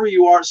wherever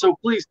you are. So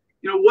please,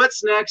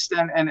 what's next,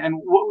 and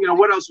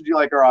what else would you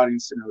like our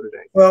audience to know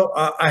today? Well,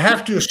 I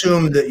have to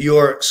assume that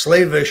your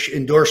slavish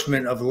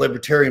endorsement of the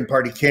Libertarian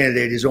Party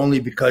candidate is only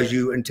because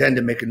you intend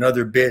to make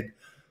another bid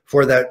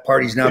for that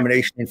party's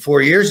nomination in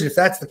 4 years. If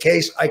that's the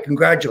case, I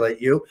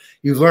congratulate you.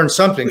 You've learned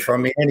something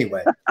from me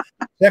anyway.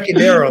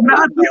 Secondarily,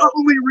 not the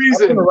only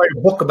reason. I'm going to write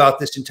a book about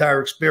this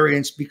entire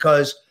experience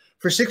because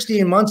for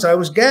 16 months I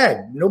was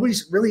gagged.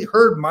 Nobody's really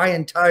heard my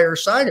entire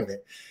side of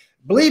it.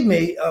 Believe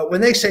me,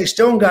 when they say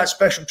Stone got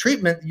special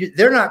treatment,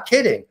 they're not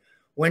kidding.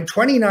 When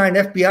 29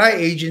 FBI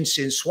agents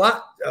in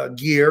SWAT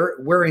gear,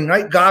 wearing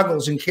night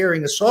goggles and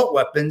carrying assault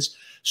weapons,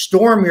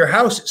 storm your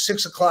house at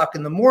 6 o'clock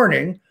in the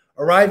morning,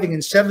 arriving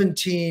in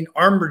 17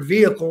 armored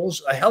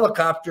vehicles, a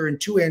helicopter,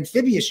 and 2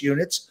 amphibious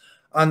units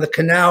on the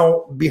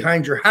canal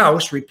behind your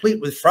house,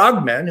 replete with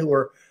frogmen who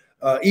are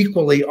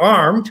equally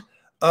armed,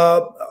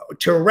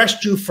 to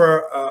arrest you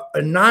for a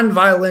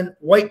nonviolent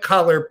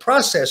white-collar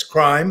process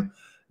crime,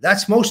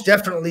 that's most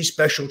definitely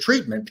special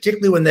treatment,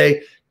 particularly when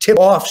they tip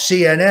off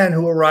CNN,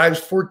 who arrives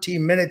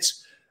 14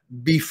 minutes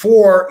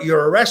before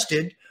you're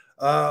arrested.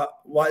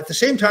 While at the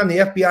same time, the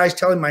FBI is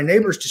telling my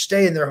neighbors to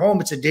stay in their home.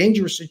 It's a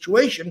dangerous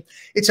situation.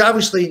 It's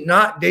obviously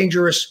not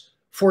dangerous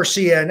for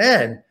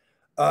CNN.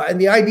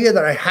 And the idea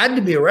that I had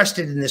to be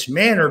arrested in this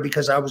manner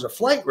because I was a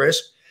flight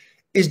risk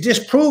is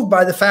disproved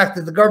by the fact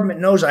that the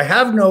government knows I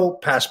have no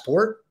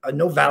passport,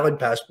 no valid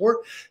passport.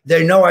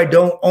 They know I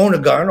don't own a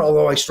gun,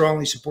 although I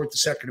strongly support the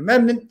Second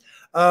Amendment.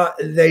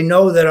 They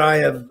know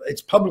that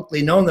it's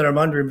publicly known that I'm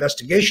under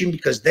investigation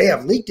because they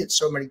have leaked it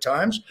so many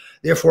times.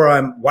 Therefore,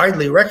 I'm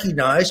widely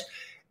recognized.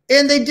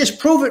 And they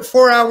disprove it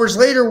 4 hours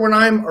later when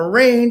I'm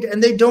arraigned,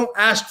 and they don't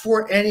ask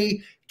for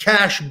any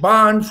cash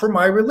bond for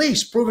my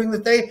release, proving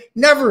that they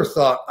never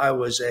thought I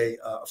was a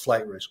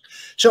flight risk.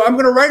 So I'm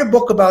going to write a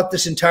book about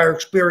this entire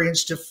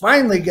experience to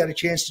finally get a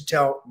chance to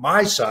tell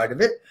my side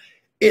of it.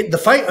 The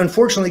fight,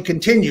 unfortunately,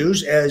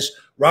 continues as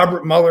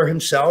Robert Mueller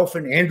himself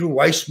and Andrew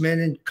Weissman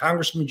and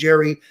Congressman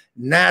Jerry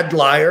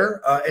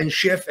Nadler and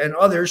Schiff and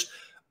others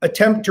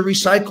attempt to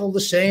recycle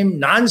the same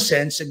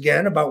nonsense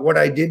again about what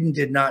I did and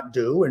did not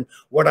do and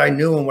what I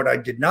knew and what I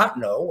did not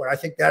know. And I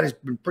think that has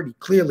been pretty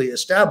clearly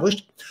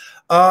established.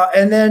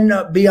 And then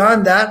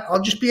beyond that,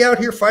 I'll just be out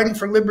here fighting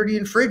for liberty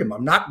and freedom.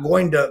 I'm not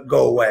going to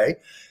go away.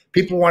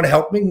 People want to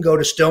help me can go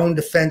to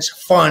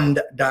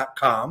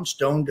stonedefensefund.com,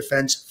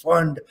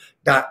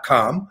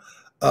 stonedefensefund.com.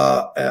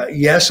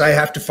 Yes, I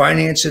have to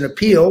finance an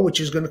appeal, which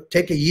is going to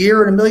take a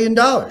year and $1 million.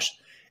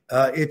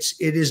 It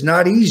is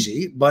not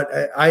easy, but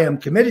I am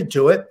committed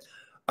to it.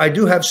 I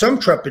do have some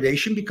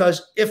trepidation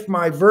because if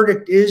my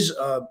verdict is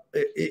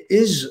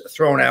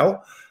thrown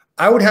out,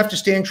 I would have to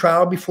stand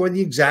trial before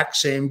the exact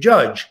same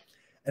judge.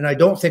 And I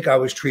don't think I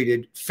was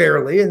treated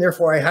fairly, and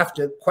therefore I have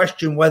to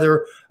question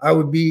whether I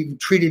would be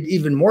treated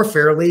even more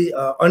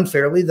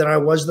unfairly than I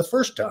was the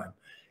first time.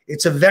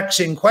 It's a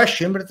vexing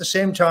question, but at the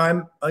same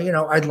time,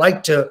 I'd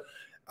like to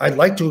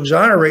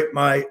exonerate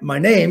my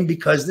name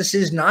because this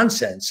is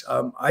nonsense.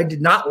 I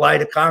did not lie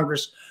to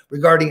Congress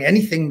regarding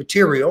anything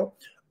material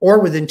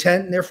or with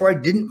intent, and therefore I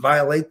didn't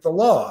violate the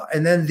law.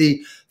 And then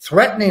the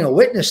threatening a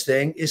witness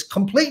thing is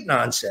complete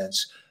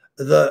nonsense.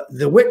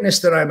 The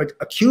witness that I'm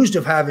accused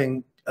of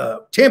having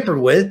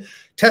tampered with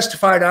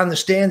testified on the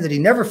stand that he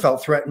never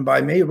felt threatened by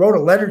me, wrote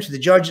a letter to the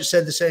judge that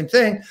said the same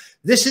thing.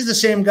 This is the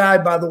same guy,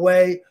 by the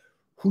way,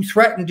 who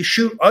threatened to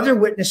shoot other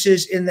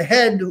witnesses in the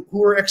head who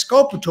were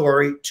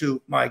exculpatory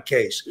to my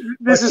case.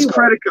 This is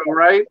Credico,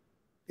 right?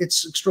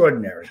 It's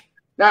extraordinary.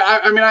 Now,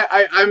 I'm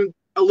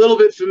a little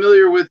bit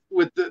familiar with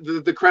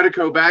the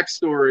Credico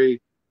backstory,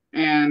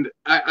 and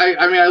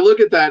I look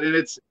at that and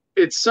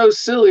it's so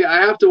silly.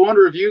 I have to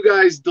wonder if you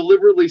guys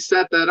deliberately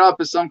set that up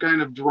as some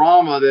kind of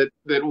drama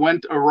that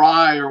went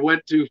awry or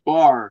went too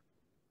far.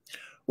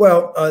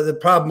 Well, the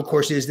problem, of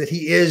course, is that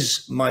he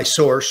is my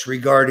source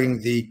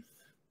regarding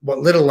what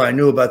little I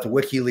knew about the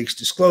WikiLeaks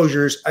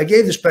disclosures. I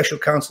gave the special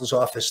counsel's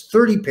office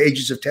 30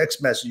 pages of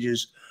text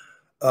messages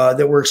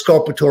that were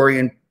exculpatory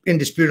and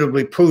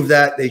indisputably proved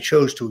that. They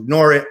chose to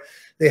ignore it.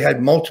 They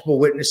had multiple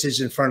witnesses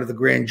in front of the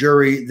grand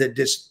jury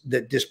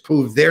that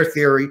disproved their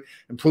theory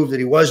and proved that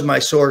he was my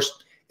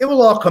source. It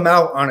will all come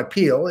out on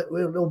appeal. It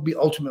will be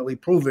ultimately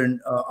proven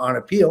on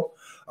appeal.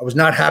 I was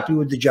not happy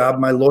with the job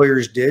my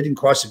lawyers did in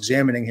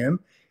cross-examining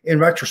him. In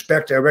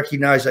retrospect, I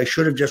recognize I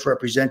should have just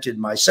represented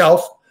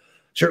myself.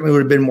 Certainly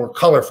would have been more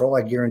colorful,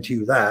 I guarantee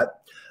you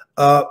that.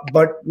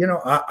 But, you know,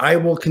 I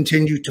will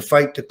continue to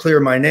fight to clear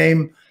my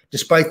name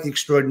despite the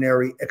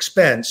extraordinary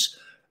expense.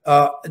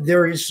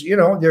 There's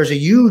a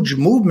huge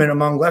movement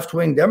among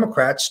left-wing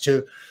Democrats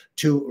to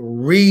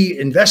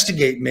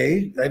reinvestigate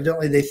me.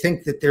 Evidently, they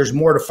think that there's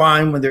more to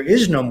find when there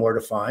is no more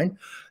to find.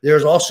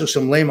 There's also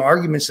some lame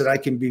arguments that I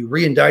can be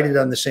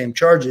reindicted on the same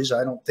charges.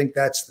 I don't think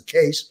that's the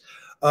case.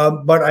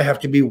 But I have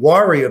to be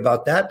wary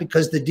about that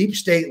because the deep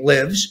state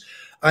lives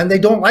and they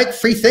don't like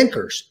free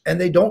thinkers and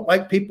they don't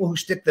like people who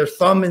stick their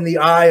thumb in the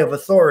eye of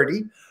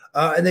authority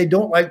and they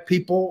don't like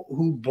people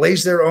who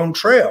blaze their own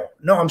trail.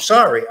 No, I'm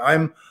sorry.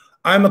 I'm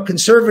a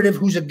conservative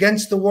who's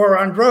against the war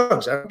on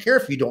drugs. I don't care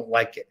if you don't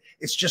like it.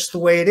 It's just the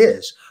way it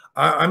is.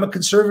 I'm a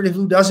conservative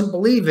who doesn't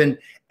believe in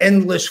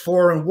endless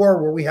foreign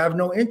war where we have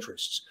no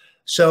interests.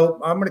 So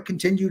I'm going to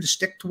continue to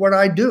stick to what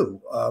I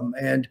do.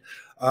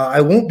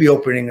 I won't be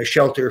opening a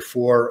shelter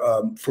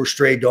for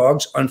stray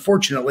dogs,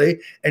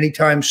 unfortunately,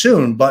 anytime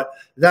soon. But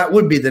that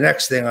would be the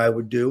next thing I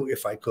would do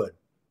if I could.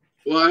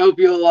 Well, I hope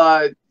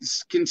you'll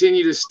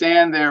continue to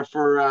stand there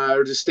for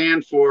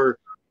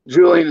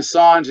Julian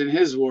Assange and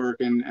his work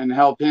and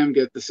help him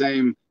get the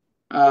same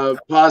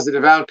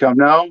positive outcome.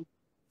 No?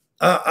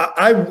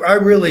 I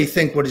really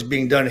think what is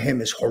being done to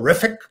him is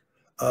horrific.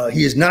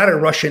 He is not a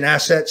Russian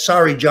asset.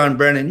 Sorry, John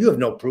Brennan, you have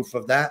no proof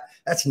of that.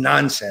 That's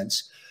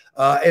nonsense.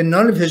 And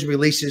none of his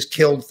releases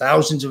killed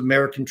thousands of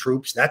American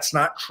troops. That's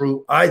not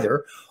true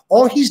either.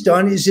 All he's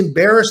done is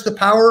embarrass the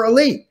power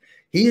elite.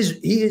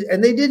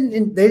 And they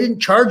didn't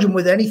charge him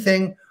with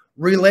anything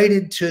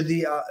related to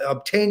the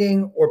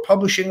obtaining or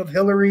publishing of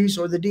Hillary's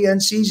or the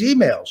DNC's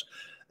emails.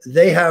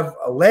 They have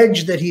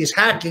alleged that he is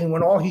hacking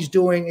when all he's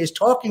doing is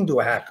talking to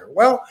a hacker.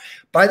 Well,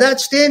 by that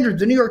standard,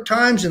 the New York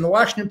Times and the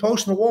Washington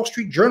Post and the Wall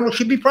Street Journal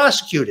should be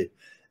prosecuted.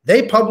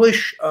 They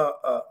publish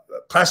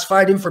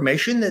classified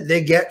information that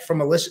they get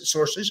from illicit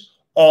sources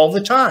all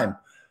the time.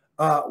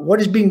 What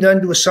is being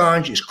done to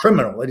Assange is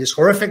criminal. It is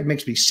horrific,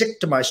 makes me sick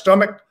to my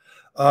stomach.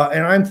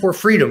 And I'm for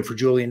freedom for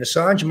Julian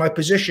Assange. And my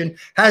position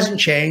hasn't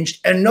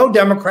changed. And no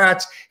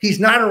Democrats, he's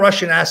not a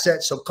Russian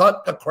asset, so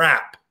cut the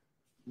crap.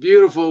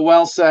 Beautiful.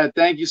 Well said.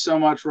 Thank you so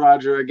much,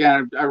 Roger.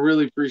 Again, I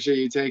really appreciate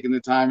you taking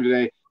the time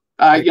today.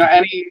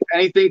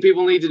 Anything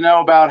people need to know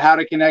about how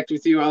to connect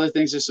with you, other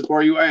things to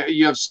support you?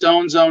 You have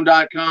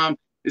stonezone.com.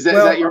 Is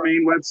that your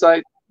main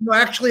website? No,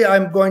 actually,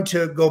 I'm going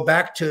to go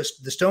back to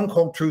the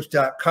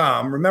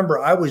stonecoldtruth.com. Remember,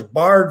 I was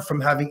barred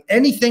from having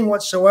anything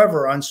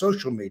whatsoever on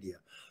social media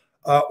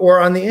or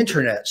on the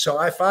internet.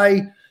 So if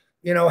I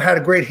had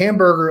a great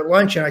hamburger at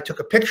lunch and I took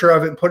a picture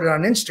of it and put it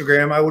on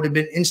Instagram, I would have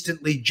been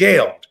instantly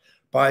jailed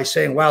by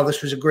saying, wow,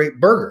 this was a great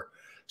burger.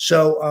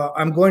 So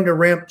I'm going to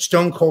ramp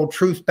Stone Cold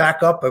Truth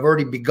back up. I've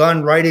already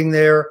begun writing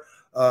there.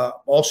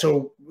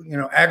 Also,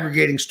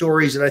 aggregating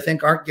stories that I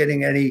think aren't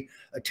getting any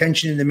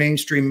attention in the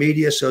mainstream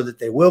media so that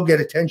they will get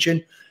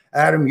attention.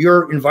 Adam,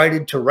 you're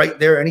invited to write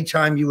there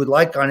anytime you would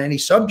like on any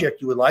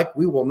subject you would like.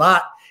 We will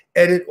not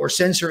edit or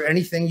censor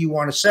anything you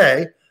want to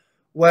say.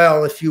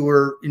 Well, if you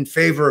were in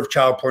favor of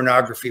child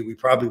pornography, we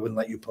probably wouldn't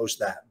let you post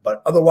that.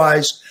 But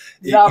otherwise,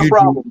 not a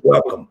problem.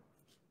 Welcome.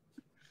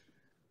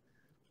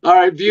 All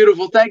right,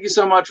 beautiful. Thank you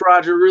so much,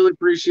 Roger. Really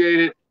appreciate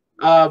it.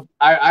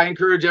 I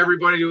encourage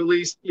everybody to at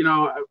least,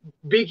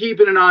 be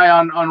keeping an eye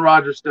on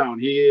Roger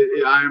Stone.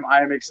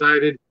 I am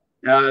excited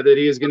that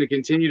he is going to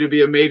continue to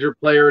be a major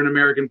player in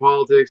American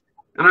politics.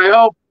 And I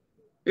hope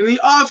in the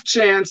off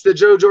chance that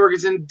Joe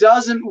Jorgensen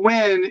doesn't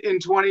win in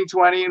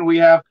 2020 and we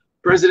have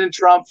President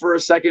Trump for a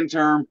second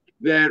term,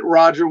 that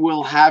Roger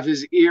will have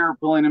his ear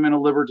pulling him in a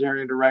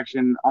libertarian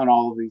direction on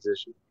all of these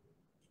issues.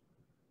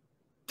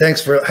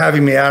 Thanks for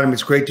having me, Adam.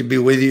 It's great to be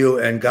with you,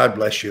 and God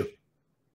bless you.